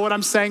 I don't even know what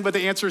I'm saying, but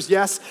the answer is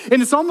yes.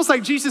 And it's almost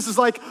like Jesus is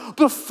like,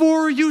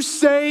 before you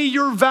say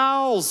your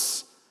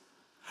vows,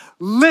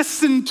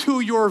 listen to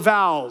your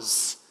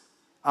vows.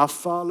 I'll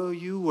follow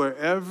you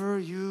wherever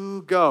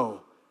you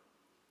go.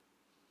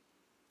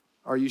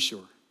 Are you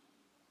sure?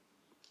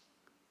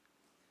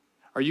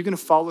 Are you going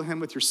to follow him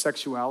with your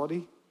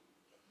sexuality?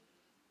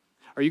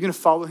 Are you going to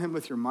follow him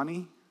with your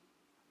money?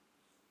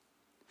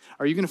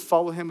 Are you going to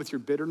follow him with your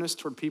bitterness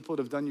toward people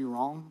that have done you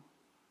wrong?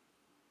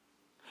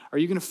 Are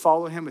you going to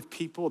follow him with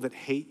people that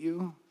hate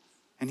you?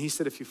 And he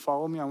said, if you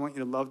follow me, I want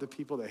you to love the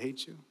people that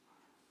hate you.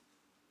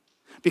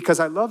 Because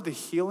I love the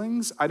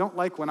healings. I don't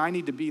like when I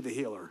need to be the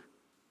healer.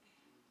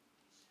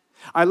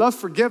 I love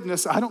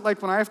forgiveness. I don't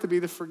like when I have to be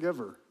the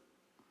forgiver.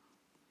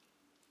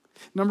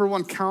 Number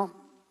one, count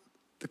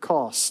the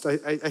cost.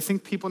 I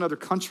think people in other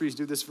countries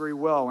do this very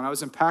well. When I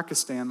was in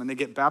Pakistan, when they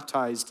get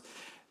baptized,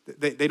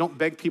 they don't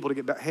beg people to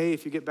get baptized. Hey,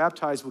 if you get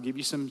baptized, we'll give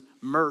you some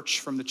merch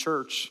from the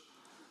church.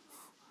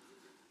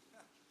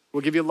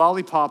 We'll give you a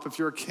lollipop if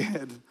you're a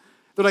kid.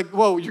 They're like,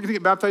 whoa, you're gonna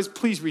get baptized?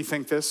 Please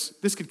rethink this.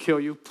 This could kill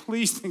you.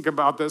 Please think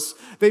about this.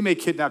 They may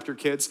kidnap your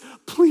kids.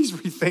 Please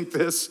rethink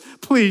this.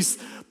 Please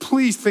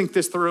think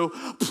this through.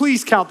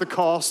 Please count the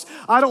cost.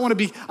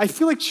 I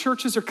feel like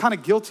churches are kind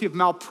of guilty of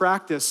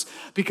malpractice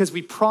because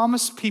we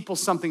promise people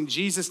something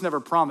Jesus never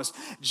promised.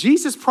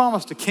 Jesus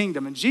promised a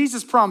kingdom, and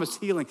Jesus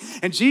promised healing,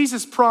 and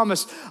Jesus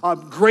promised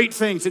great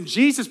things, and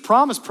Jesus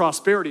promised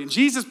prosperity, and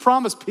Jesus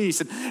promised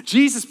peace, and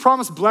Jesus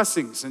promised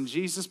blessings, and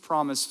Jesus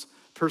promised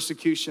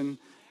persecution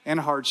and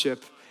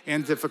hardship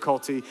and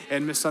difficulty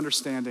and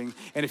misunderstanding.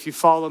 And if you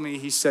follow me,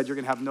 he said, you're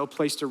gonna have no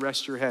place to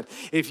rest your head.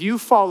 If you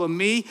follow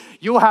me,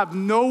 you'll have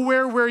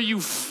nowhere where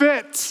you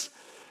fit.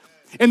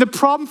 And the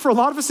problem for a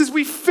lot of us is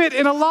we fit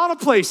in a lot of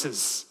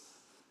places.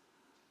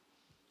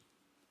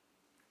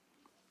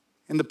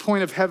 And the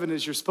point of heaven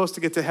is you're supposed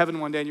to get to heaven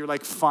one day and you're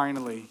like,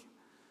 finally,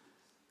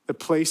 the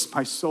place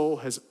my soul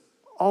has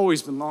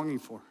always been longing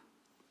for.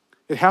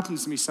 It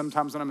happens to me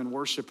sometimes when I'm in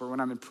worship or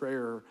when I'm in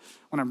prayer or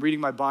when I'm reading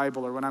my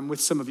Bible or when I'm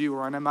with some of you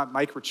or when I'm at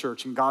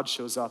microchurch and God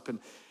shows up and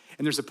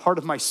there's a part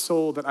of my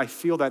soul that I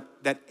feel that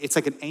it's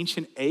like an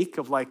ancient ache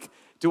of like,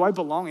 do I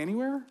belong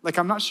anywhere? Like,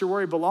 I'm not sure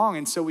where I belong.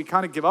 And so we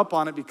kind of give up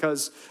on it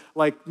because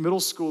like middle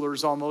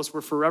schoolers almost,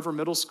 we're forever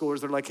middle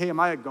schoolers. They're like, hey, am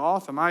I a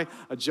goth? Am I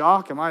a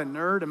jock? Am I a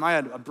nerd? Am I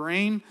a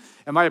brain?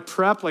 Am I a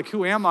prep? Like,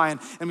 who am I?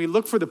 And we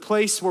look for the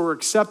place where we're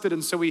accepted.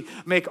 And so we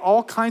make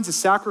all kinds of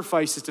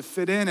sacrifices to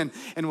fit in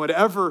and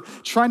whatever,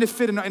 trying to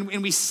fit in.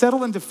 And we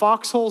settle into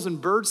foxholes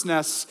and birds'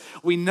 nests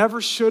we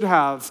never should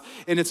have.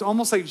 And it's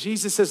almost like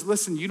Jesus says,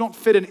 listen, you don't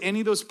fit in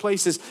any of those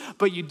places,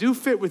 but you do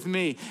fit with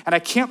me. And I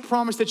can't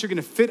promise that you're going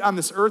to fit on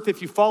this earth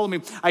if you follow me.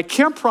 I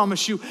can't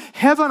promise you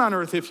heaven on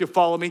earth if you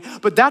follow me,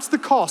 but that's the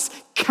cost.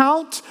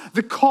 Count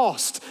the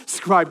cost,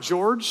 Scribe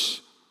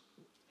George.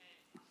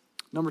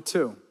 Number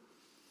 2.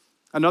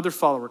 Another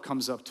follower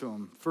comes up to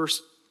him.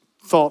 First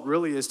thought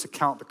really is to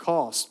count the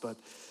cost, but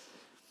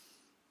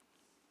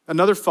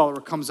another follower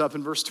comes up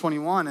in verse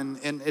 21,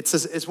 and it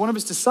says it's one of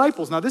his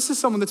disciples. Now, this is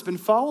someone that's been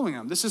following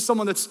him. This is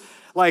someone that's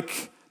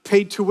like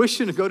paid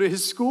tuition to go to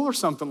his school or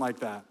something like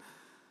that.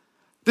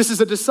 This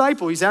is a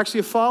disciple. He's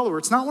actually a follower.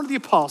 It's not one of the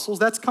apostles.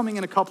 That's coming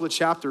in a couple of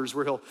chapters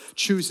where he'll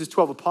choose his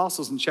 12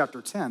 apostles in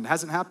chapter 10. It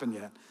hasn't happened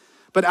yet.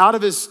 But out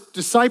of his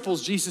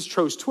disciples, Jesus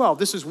chose 12.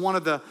 This is one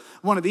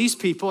of these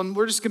people, and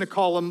we're just going to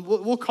call him,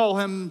 we'll call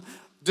him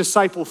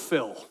Disciple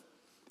Phil.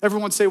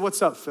 Everyone say,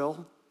 what's up,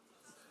 Phil?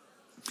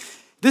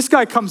 This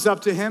guy comes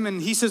up to him,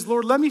 and he says,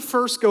 Lord, let me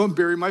first go and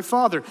bury my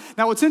father.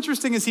 Now, what's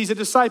interesting is he's a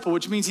disciple,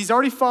 which means he's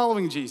already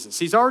following Jesus.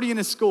 He's already in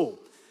his school.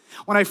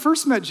 When I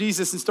first met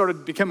Jesus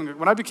and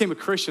when I became a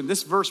Christian,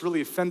 this verse really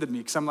offended me,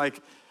 because I'm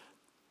like,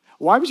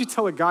 why would you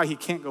tell a guy he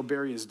can't go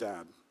bury his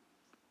dad?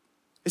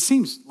 It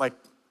seems like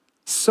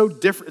so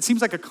different. It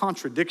seems like a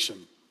contradiction.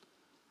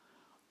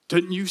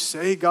 Didn't you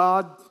say,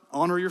 God,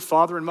 honor your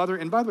father and mother?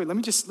 And by the way, let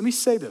me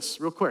say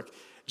this real quick.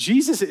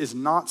 Jesus is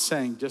not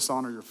saying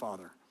dishonor your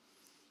father.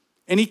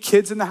 Any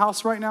kids in the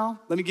house right now?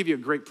 Let me give you a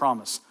great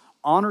promise.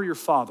 Honor your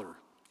father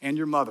and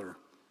your mother.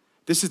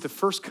 This is the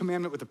first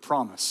commandment with a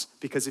promise,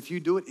 because if you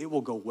do it, it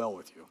will go well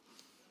with you.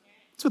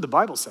 That's what the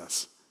Bible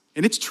says.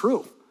 And it's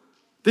true.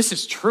 This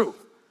is true.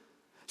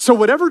 So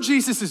whatever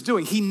Jesus is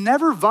doing, he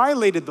never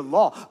violated the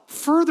law.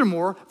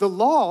 Furthermore, the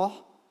law,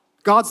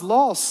 God's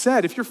law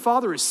said if your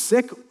father is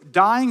sick,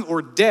 dying,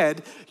 or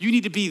dead, you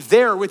need to be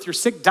there with your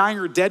sick, dying,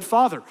 or dead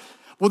father.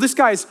 Well, this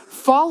guy's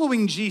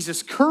following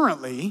Jesus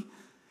currently.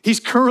 He's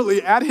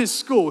currently at his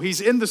school.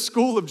 He's in the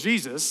school of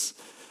Jesus,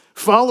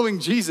 following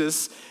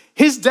Jesus.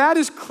 His dad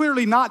is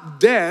clearly not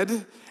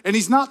dead, and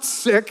he's not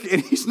sick,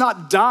 and he's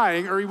not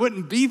dying, or he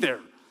wouldn't be there.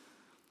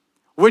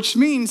 Which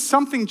means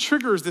something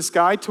triggers this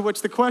guy, to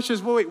which the question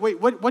is, well, wait,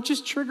 what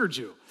just triggered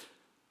you?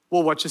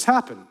 Well, what just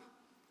happened?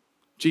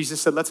 Jesus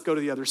said, let's go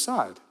to the other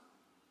side.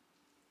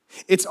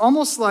 It's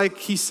almost like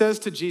he says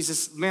to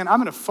Jesus, man, I'm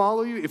gonna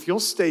follow you if you'll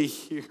stay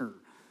here.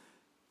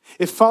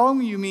 If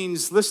following you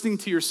means listening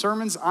to your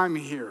sermons, I'm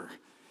here.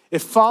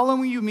 If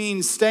following you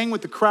means staying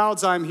with the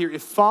crowds, I'm here.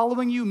 If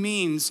following you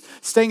means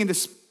staying in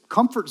this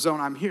comfort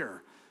zone, I'm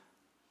here.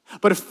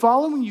 But if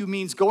following you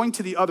means going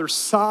to the other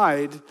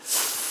side,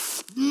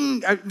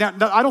 now,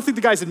 I don't think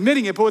the guy's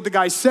admitting it, but what the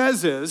guy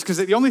says is, because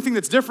the only thing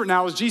that's different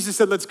now is Jesus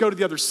said, let's go to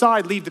the other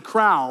side, leave the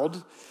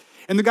crowd.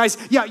 And the guy's,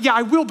 yeah,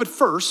 I will, but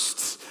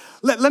first,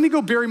 let me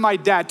go bury my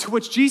dad. To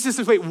which Jesus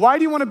says, wait, why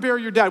do you want to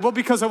bury your dad? Well,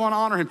 because I want to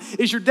honor him.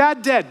 Is your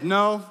dad dead?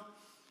 No.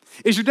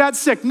 Is your dad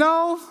sick?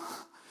 No.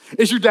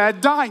 Is your dad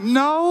dying?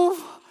 No.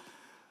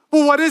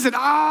 Well, what is it?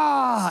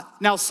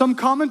 Now some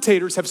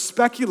commentators have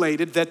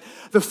speculated that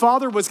the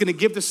father was going to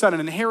give the son an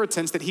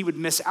inheritance that he would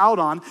miss out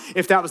on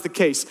if that was the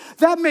case.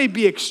 That may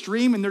be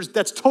extreme, and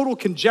that's total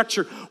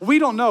conjecture. We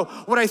don't know.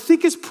 What I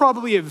think is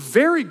probably a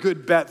very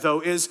good bet, though,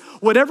 is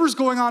whatever's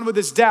going on with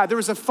his dad, there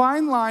was a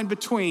fine line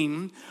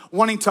between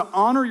wanting to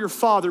honor your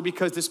father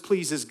because this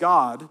pleases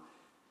God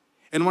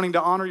and wanting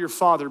to honor your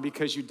father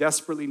because you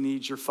desperately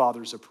need your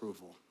father's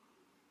approval.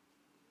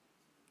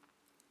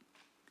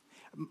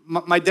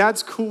 My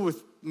dad's cool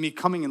with me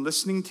coming and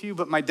listening to you,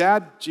 but my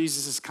dad,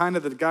 Jesus, is kind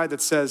of the guy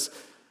that says,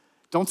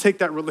 don't take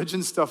that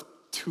religion stuff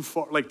too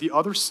far. Like the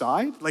other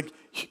side? Like,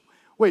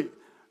 wait,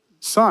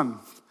 son,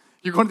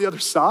 you're going to the other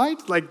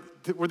side? Like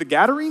where the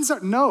Gadarenes are?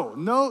 No.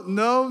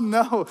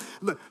 No,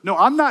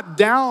 I'm not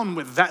down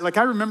with that. Like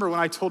I remember when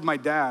I told my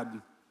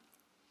dad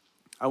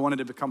I wanted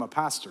to become a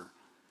pastor.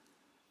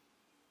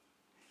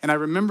 And I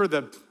remember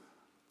the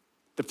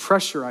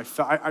pressure I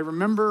felt. I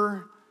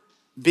remember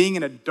being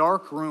in a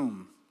dark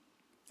room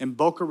in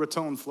Boca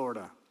Raton,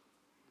 Florida,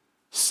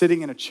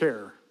 sitting in a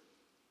chair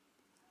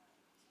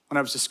when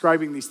I was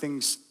describing these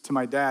things to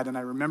my dad, and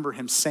I remember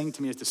him saying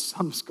to me as the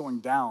sun was going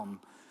down,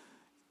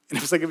 and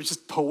it was like it was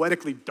just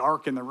poetically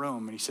dark in the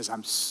room, and he says,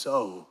 I'm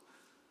so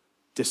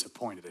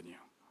disappointed in you.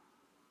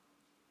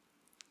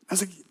 I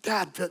was like,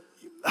 Dad, but...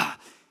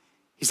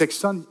 He's like,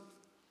 son,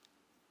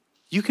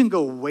 you can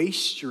go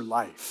waste your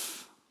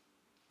life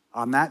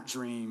on that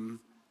dream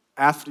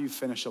after you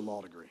finish a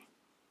law degree.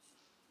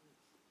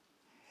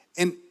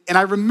 And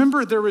I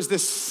remember there was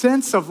this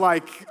sense of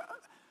like,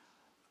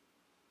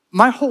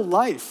 my whole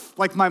life,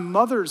 like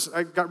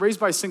I got raised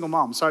by a single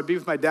mom, so I'd be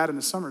with my dad in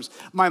the summers.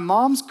 My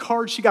mom's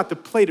card she got to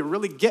play to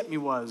really get me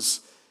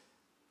was,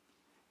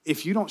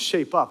 if you don't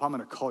shape up, I'm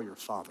gonna call your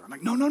father. I'm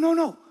like,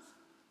 no.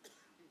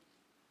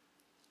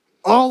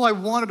 All I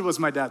wanted was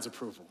my dad's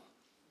approval.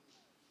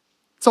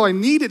 That's all I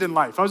needed in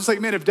life. I was just like,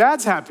 man, if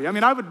dad's happy. I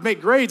mean, I would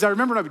make grades. I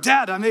remember when I was,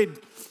 Dad, I made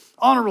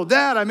honorable.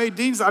 Dad, I made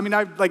deans. I mean,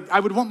 I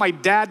would want my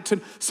dad to,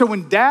 so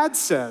when dad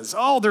says,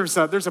 oh, there's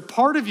a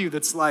part of you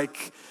that's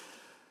like,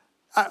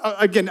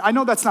 again, I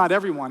know that's not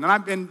everyone,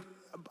 and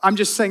I'm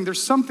just saying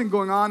there's something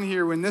going on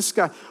here when this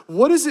guy,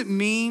 what does it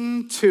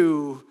mean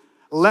to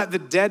let the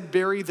dead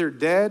bury their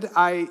dead?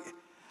 I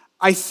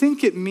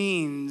think it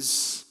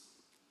means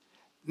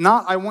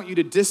not I want you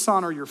to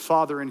dishonor your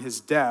father in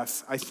his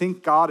death. I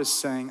think God is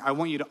saying, I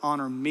want you to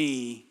honor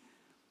me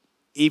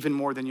even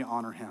more than you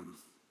honor him.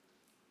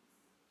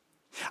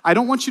 I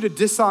don't want you to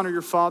dishonor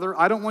your father.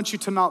 I don't want you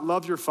to not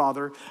love your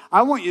father.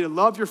 I want you to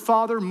love your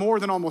father more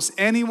than almost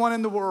anyone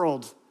in the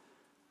world.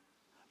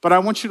 But I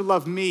want you to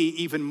love me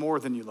even more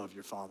than you love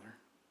your father.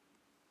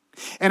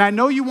 And I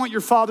know you want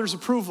your father's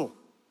approval.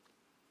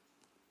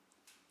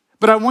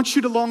 But I want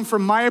you to long for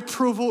my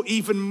approval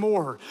even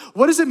more.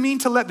 What does it mean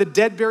to let the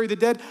dead bury the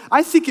dead?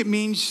 I think it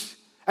means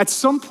at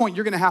some point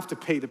you're gonna have to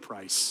pay the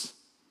price.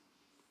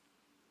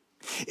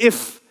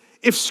 If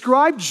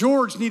Scribe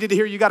George needed to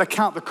hear you gotta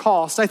count the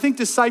cost, I think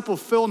Disciple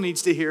Phil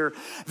needs to hear,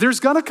 there's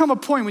gonna come a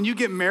point when you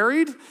get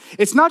married,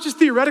 it's not just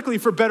theoretically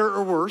for better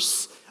or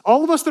worse.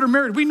 All of us that are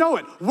married, we know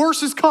it.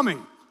 Worse is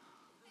coming.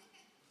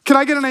 Can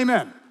I get an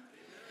amen?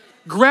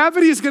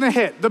 Gravity is gonna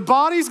hit. The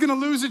body's gonna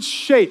lose its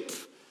shape.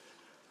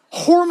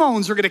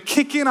 Hormones are gonna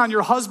kick in on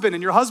your husband,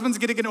 and your husband's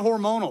gonna get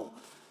hormonal.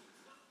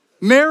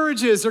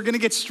 Marriages are gonna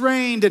get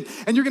strained,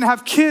 and you're gonna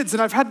have kids.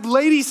 And I've had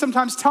ladies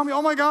sometimes tell me,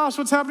 oh my gosh,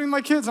 what's happening to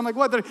my kids? I'm like,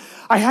 what?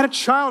 I had a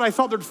child, I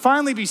thought there'd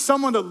finally be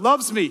someone that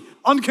loves me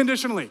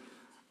unconditionally.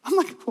 I'm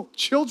like, well,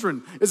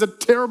 children is a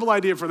terrible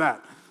idea for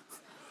that.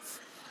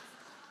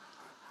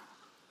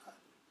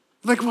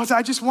 Like, well,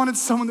 I just wanted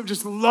someone that would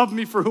just love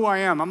me for who I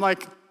am. I'm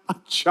like, a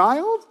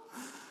child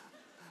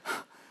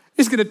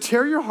is gonna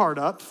tear your heart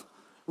up,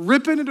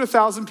 rip it into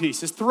 1,000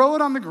 pieces, throw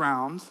it on the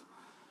ground.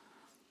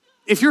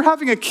 If you're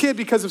having a kid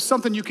because of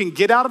something you can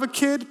get out of a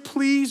kid,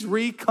 please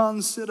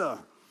reconsider.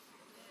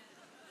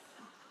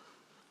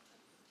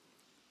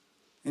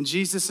 And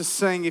Jesus is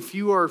saying, if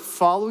you are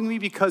following me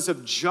because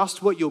of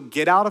just what you'll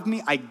get out of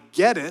me, I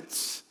get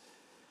it.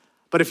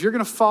 But if you're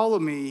gonna follow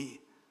me,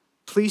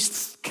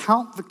 please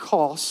count the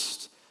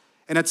cost,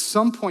 and at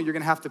some point you're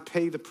gonna have to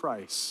pay the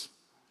price.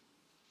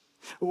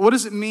 What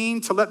does it mean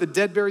to let the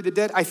dead bury the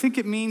dead? I think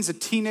it means a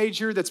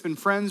teenager that's been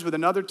friends with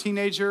another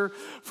teenager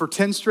for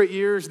 10 straight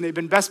years, and they've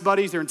been best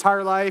buddies their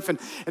entire life, and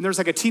there's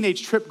like a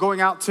teenage trip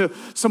going out to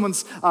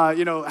someone's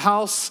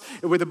house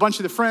with a bunch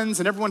of the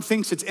friends, and everyone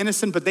thinks it's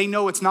innocent, but they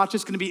know it's not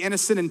just gonna be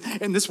innocent,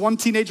 and this one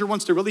teenager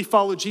wants to really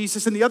follow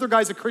Jesus, and the other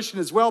guy's a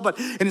Christian as well,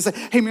 and it's like,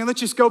 hey man, let's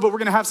just go, but we're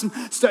gonna have some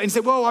stuff, and say,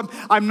 whoa,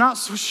 I'm not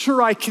so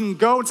sure I can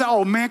go, and say,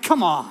 oh man,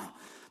 come on.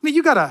 I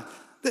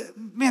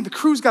mean, the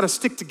crew's gotta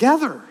stick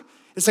together.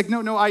 It's like,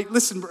 no,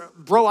 listen,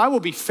 bro, I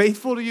will be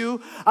faithful to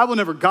you. I will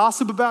never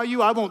gossip about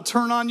you. I won't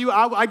turn on you.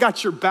 I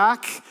got your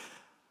back.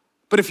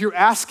 But if you're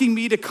asking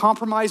me to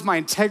compromise my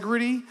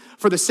integrity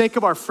for the sake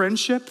of our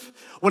friendship,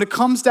 when it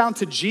comes down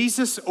to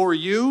Jesus or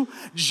you,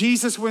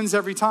 Jesus wins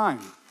every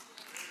time.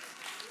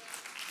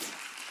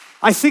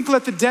 I think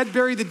let the dead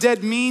bury the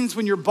dead means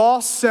when your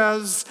boss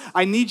says,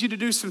 I need you to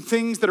do some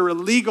things that are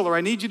illegal, or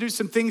I need you to do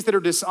some things that are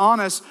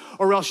dishonest,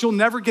 or else you'll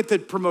never get the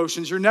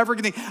promotions.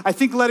 I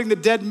think letting the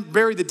dead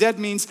bury the dead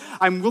means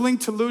I'm willing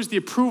to lose the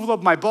approval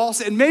of my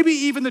boss and maybe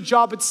even the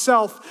job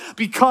itself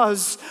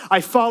because I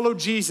follow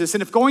Jesus.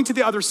 And if going to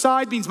the other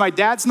side means my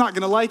dad's not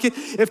gonna like it,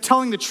 if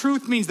telling the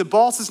truth means the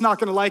boss is not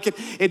gonna like it,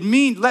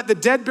 let the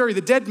dead bury the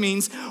dead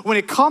means when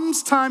it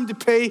comes time to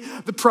pay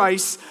the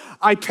price,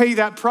 I pay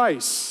that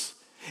price.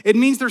 It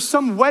means there's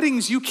some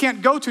weddings you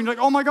can't go to. And you're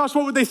like, oh my gosh,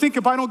 what would they think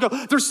if I don't go?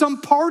 There's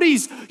some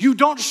parties you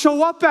don't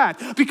show up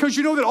at because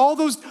you know that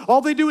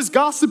all they do is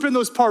gossip in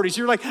those parties.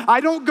 You're like, I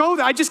don't go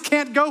there. I just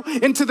can't go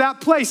into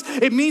that place.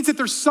 It means that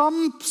there's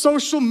some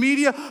social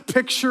media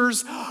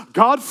pictures,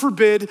 God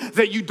forbid,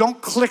 that you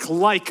don't click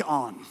like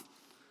on.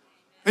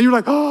 And you're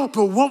like, oh,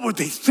 but what would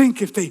they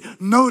think if they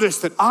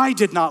noticed that I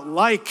did not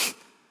like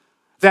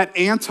that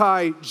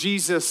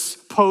anti-Jesus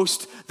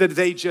post that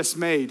they just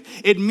made?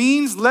 It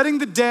means letting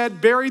the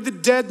dead bury the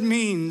dead.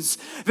 Means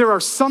there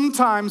are some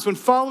times when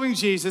following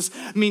Jesus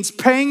means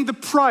paying the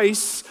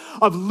price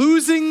of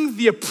losing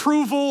the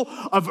approval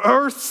of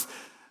earth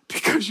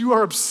because you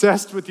are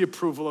obsessed with the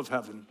approval of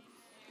heaven.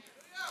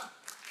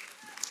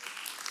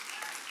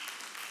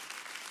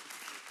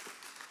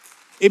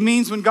 It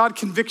means when God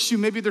convicts you,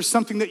 maybe there's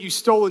something that you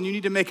stole and you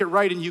need to make it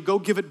right and you go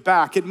give it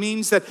back. It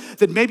means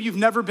that maybe you've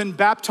never been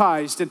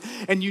baptized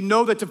and you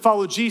know that to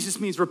follow Jesus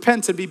means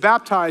repent and be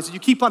baptized. And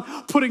you keep on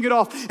putting it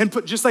off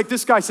and just like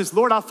this guy says,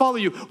 Lord, I'll follow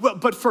you. Well,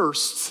 but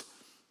first,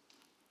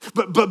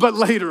 but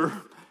later.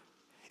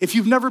 If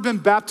you've never been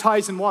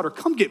baptized in water,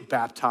 come get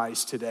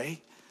baptized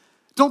today.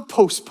 Don't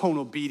postpone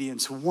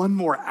obedience one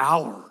more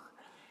hour.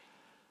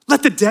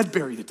 Let the dead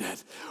bury the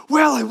dead.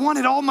 Well, I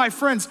wanted all my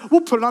friends.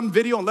 We'll put it on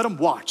video and let them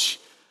watch.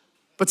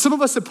 But some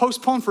of us have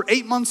postponed for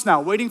 8 months now,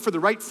 waiting for the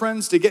right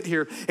friends to get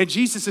here. And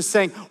Jesus is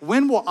saying,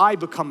 when will I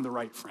become the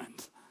right friend?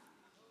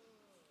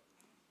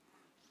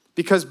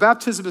 Because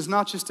baptism is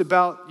not just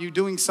about you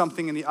doing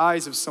something in the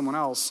eyes of someone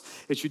else.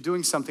 It's you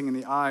doing something in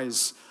the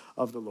eyes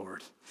of the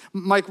Lord.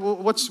 Mike,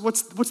 what's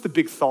the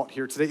big thought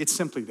here today? It's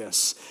simply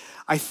this.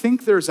 I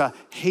think there's a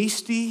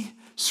hasty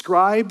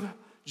scribe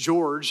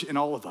George in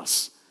all of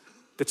us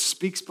that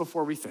speaks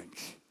before we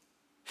think.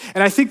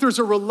 And I think there's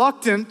a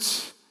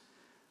reluctant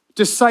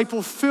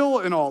disciple Phil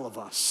in all of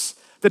us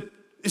that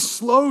is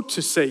slow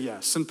to say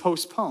yes and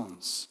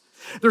postpones.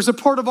 There's a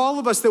part of all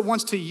of us that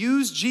wants to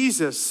use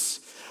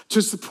Jesus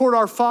to support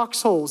our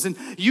foxholes and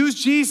use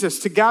Jesus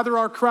to gather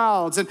our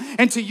crowds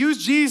and to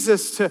use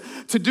Jesus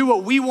to do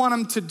what we want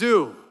him to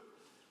do.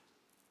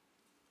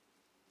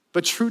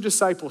 But true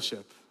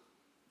discipleship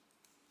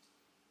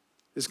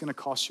is going to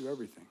cost you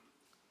everything.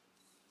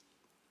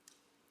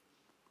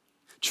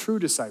 True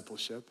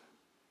discipleship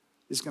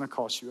is going to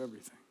cost you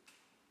everything.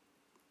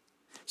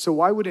 So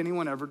why would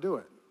anyone ever do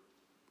it?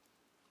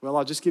 Well,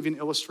 I'll just give you an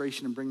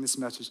illustration and bring this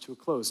message to a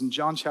close. In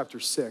John chapter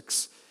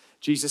 6,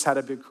 Jesus had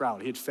a big crowd.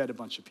 He had fed a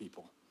bunch of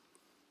people.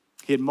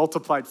 He had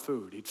multiplied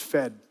food. He'd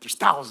fed, there's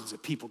thousands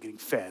of people getting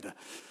fed. A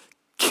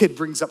kid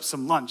brings up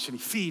some lunch and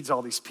he feeds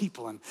all these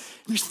people. And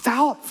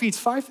feeds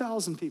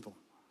 5,000 people.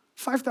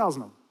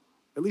 5,000 of them,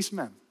 at least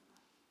men.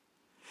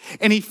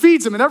 And he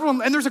feeds them,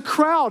 and there's a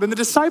crowd, and the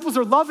disciples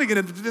are loving it,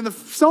 and the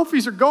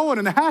selfies are going,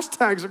 and the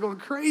hashtags are going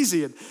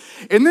crazy.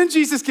 And then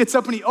Jesus gets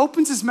up and he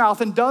opens his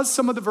mouth and does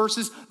some of the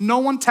verses no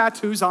one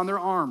tattoos on their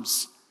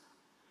arms.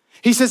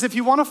 He says, if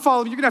you want to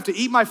follow me, you're going to have to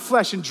eat my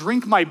flesh and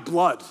drink my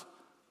blood.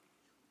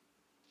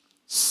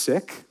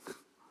 Sick?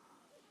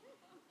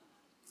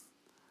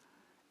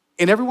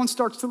 And everyone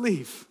starts to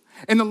leave.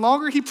 And the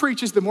longer he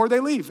preaches, the more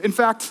they leave. In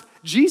fact,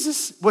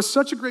 Jesus was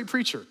such a great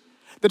preacher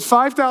that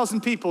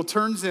 5,000 people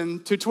turns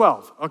into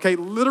 12, okay?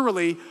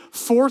 Literally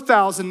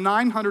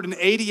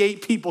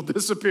 4,988 people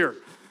disappear.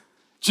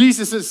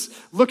 Jesus is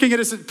looking at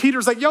us, and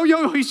Peter's like,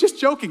 yo, he's just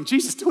joking.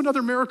 Jesus, do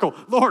another miracle.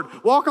 Lord,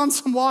 walk on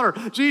some water.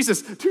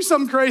 Jesus, do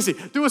something crazy.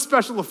 Do a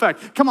special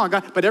effect. Come on,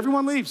 God. But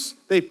everyone leaves.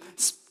 They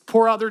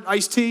pour out their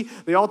iced tea.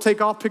 They all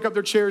take off, pick up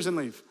their chairs, and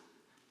leave.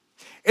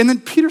 And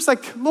then Peter's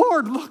like,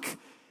 Lord, look.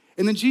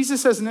 And then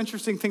Jesus says an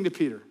interesting thing to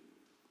Peter.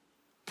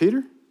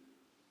 Peter,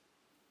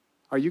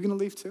 are you going to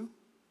leave too?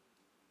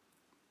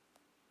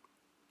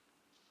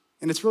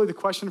 And it's really the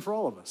question for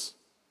all of us.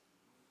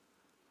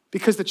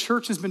 Because the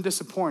church has been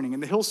disappointing,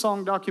 and the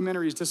Hillsong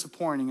documentary is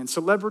disappointing, and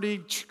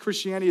celebrity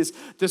Christianity is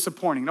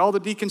disappointing, and all the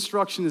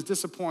deconstruction is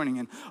disappointing,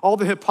 and all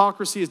the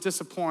hypocrisy is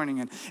disappointing,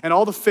 and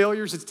all the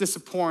failures is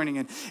disappointing,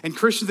 and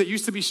Christians that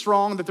used to be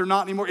strong that they're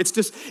not anymore. It's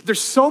just,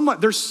 there's so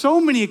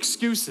many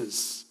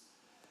excuses.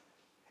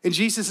 And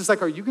Jesus is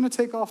like, are you going to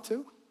take off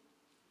too?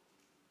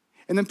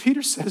 And then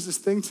Peter says this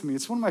thing to me.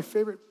 It's one of my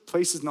favorite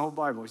places in the whole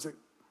Bible. He's like,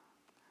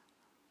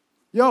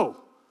 yo,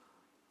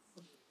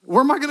 where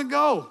am I going to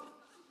go?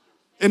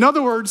 In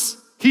other words,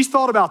 he's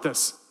thought about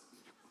this.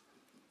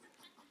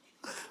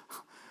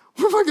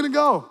 Where am I going to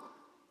go?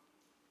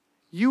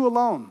 You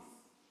alone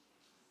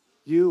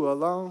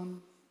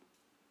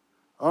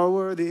are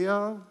worthy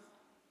of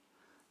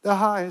the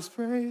highest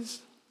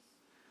praise.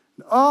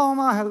 Oh,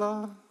 my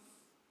love,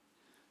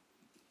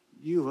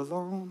 you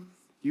alone,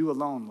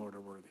 Lord,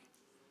 are worthy.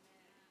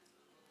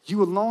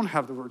 You alone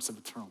have the words of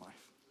eternal life.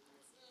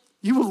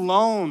 You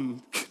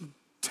alone can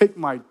take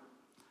my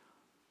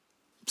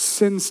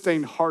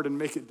sin-stained heart and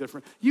make it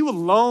different. You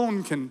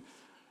alone can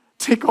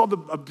take all the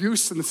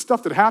abuse and the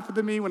stuff that happened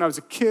to me when I was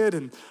a kid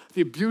and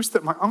the abuse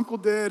that my uncle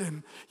did.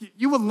 And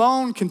you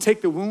alone can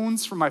take the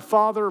wounds from my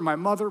father or my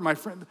mother, my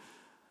friend.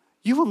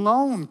 You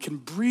alone can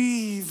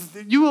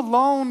breathe. You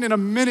alone in a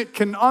minute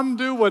can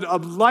undo what a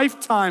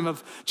lifetime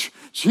of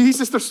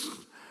Jesus,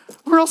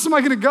 where else am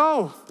I gonna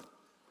go?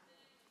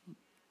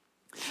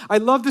 I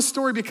love this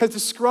story because the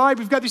scribe,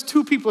 we've got these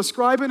two people, a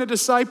scribe and a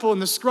disciple,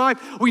 and the scribe,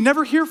 we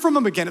never hear from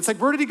him again. It's like,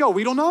 where did he go?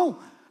 We don't know.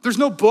 There's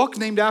no book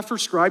named after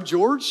Scribe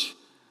George.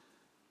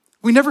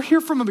 We never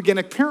hear from him again.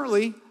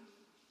 Apparently,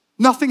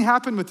 nothing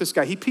happened with this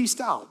guy. He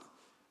pieced out.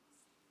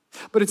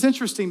 But it's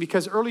interesting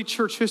because early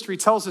church history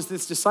tells us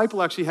this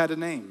disciple actually had a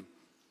name.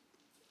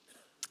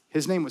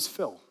 His name was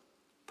Phil.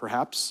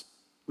 Perhaps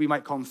we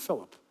might call him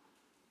Philip.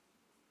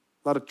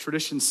 A lot of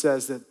tradition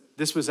says that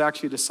this was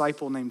actually a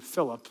disciple named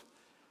Philip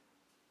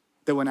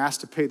that when asked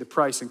to pay the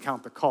price and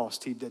count the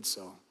cost, he did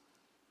so.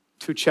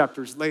 2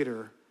 chapters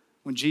later,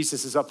 when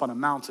Jesus is up on a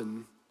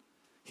mountain,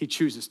 he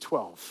chooses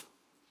 12.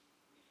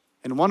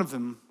 And one of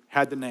them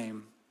had the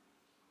name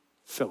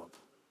Philip,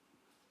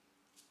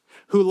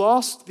 who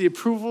lost the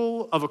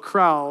approval of a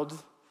crowd,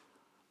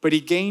 but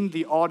he gained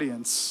the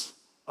audience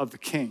of the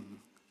king.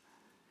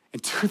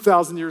 And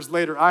 2,000 years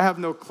later, I have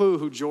no clue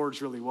who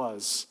George really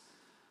was,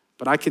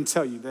 but I can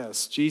tell you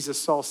this, Jesus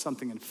saw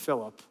something in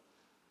Philip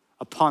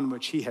upon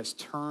which he has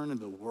turned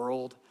the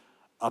world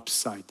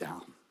upside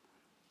down.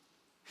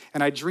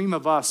 And I dream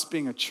of us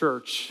being a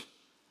church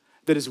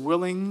that is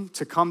willing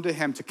to come to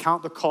him, to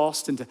count the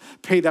cost and to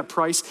pay that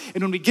price.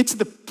 And when we get to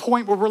the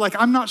point where we're like,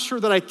 I'm not sure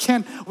that I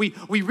can, we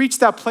reach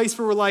that place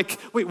where we're like,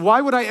 wait, why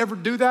would I ever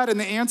do that? And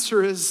the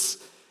answer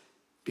is,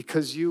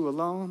 because you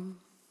alone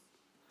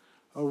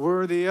are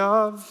worthy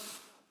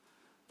of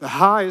the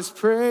highest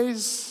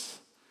praise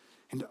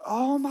and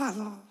all my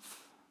love.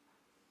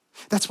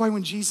 That's why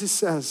when Jesus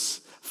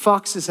says,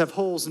 foxes have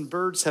holes and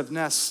birds have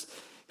nests,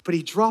 but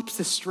he drops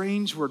the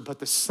strange word, but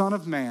the Son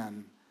of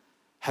Man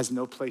has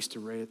no place to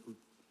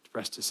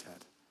rest his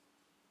head.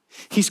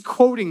 He's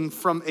quoting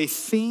from a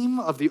theme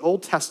of the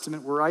Old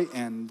Testament where I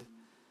end,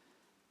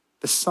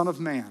 the Son of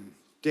Man.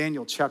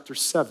 Daniel chapter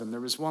 7, there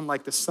was one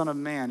like the Son of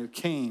Man who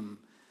came,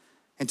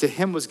 and to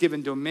him was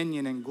given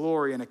dominion and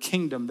glory and a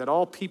kingdom that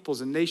all peoples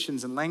and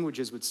nations and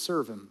languages would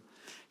serve him.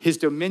 His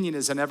dominion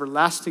is an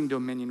everlasting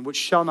dominion which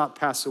shall not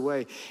pass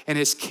away, and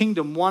his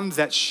kingdom one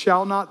that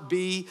shall not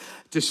be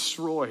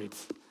destroyed.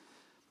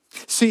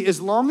 See, as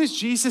long as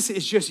Jesus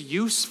is just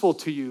useful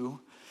to you,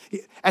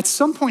 at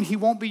some point he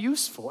won't be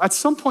useful. At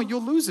some point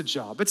you'll lose a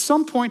job. At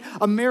some point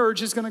a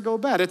marriage is going to go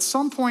bad. At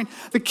some point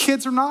the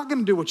kids are not going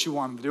to do what you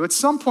want them to do. At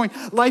some point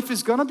life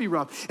is going to be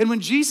rough. And when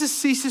Jesus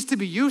ceases to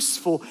be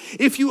useful,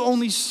 if you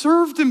only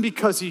served him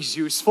because he's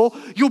useful,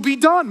 you'll be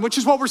done, which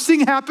is what we're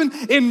seeing happen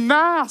in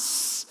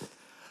mass.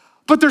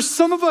 But there's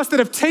some of us that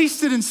have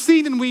tasted and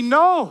seen and we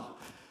know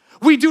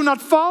we do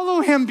not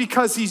follow him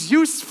because he's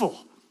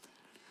useful.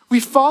 We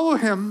follow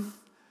him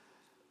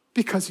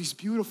because he's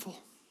beautiful,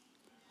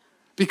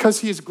 because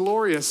he is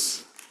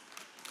glorious,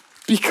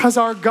 because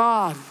our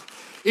God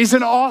is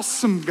an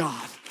awesome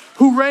God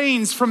who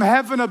reigns from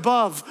heaven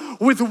above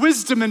with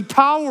wisdom and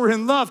power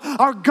and love.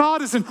 Our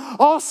God is an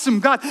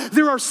awesome God.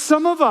 There are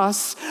some of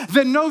us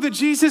that know that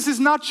Jesus is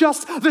not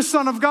just the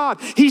Son of God.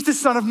 He's the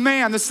Son of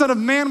Man. The Son of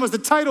Man was the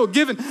title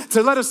given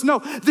to let us know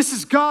this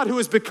is God who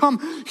has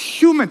become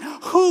human.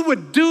 Who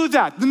would do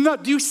that?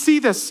 Do you see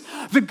this?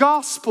 The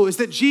gospel is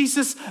that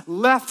Jesus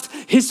left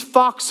his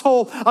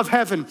foxhole of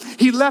heaven.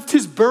 He left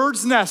his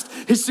bird's nest,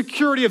 his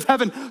security of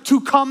heaven,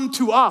 to come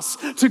to us,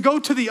 to go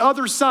to the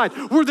other side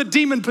where the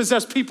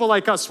demon-possessed people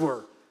like us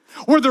were.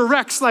 Where the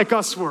wrecks like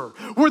us were.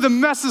 Where the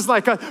messes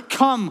like us.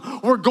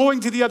 Come, we're going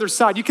to the other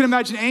side. You can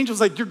imagine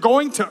angels like, you're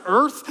going to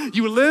earth?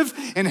 You live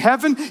in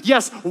heaven?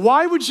 Yes,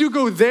 why would you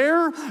go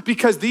there?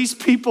 Because these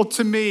people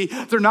to me,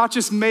 they're not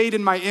just made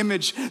in my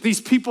image. These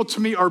people to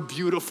me are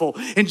beautiful.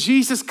 And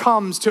Jesus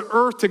comes to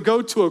earth to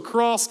go to a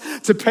cross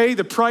to pay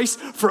the price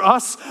for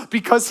us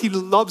because he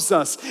loves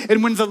us.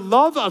 And when the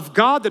love of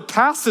God that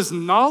passes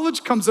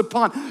knowledge comes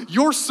upon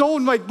your soul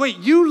and like, wait,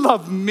 you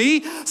love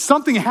me?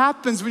 Something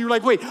happens when you're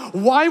like, wait,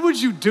 why would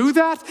you do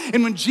that?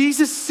 And when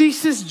Jesus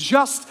ceases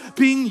just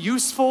being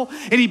useful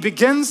and he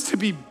begins to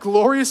be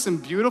glorious and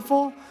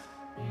beautiful,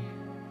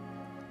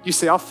 you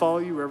say, I'll follow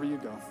you wherever you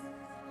go,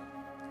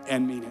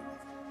 and mean it.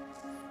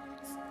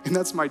 And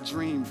that's my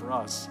dream for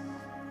us.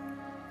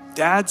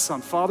 Dads,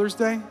 on Father's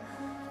Day,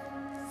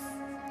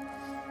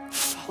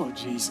 follow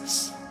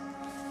Jesus.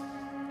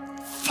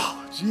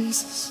 Follow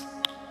Jesus.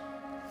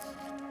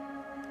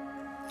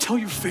 Tell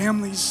your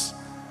families,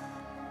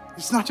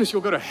 it's not just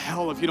you'll go to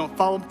hell if you don't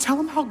follow him. Tell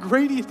him how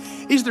great he is.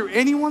 Is there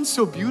anyone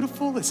so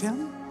beautiful as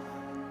him?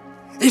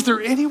 Is there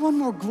anyone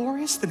more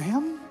glorious than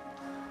him?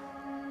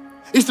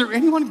 Is there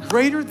anyone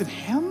greater than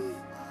him?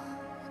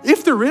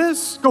 If there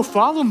is, go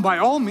follow him by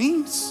all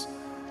means.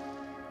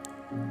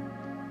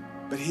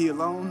 But he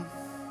alone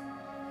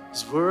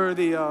is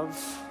worthy of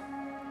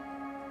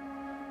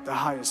the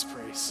highest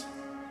praise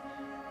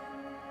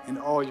in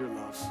all your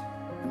love,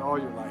 in all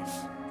your life.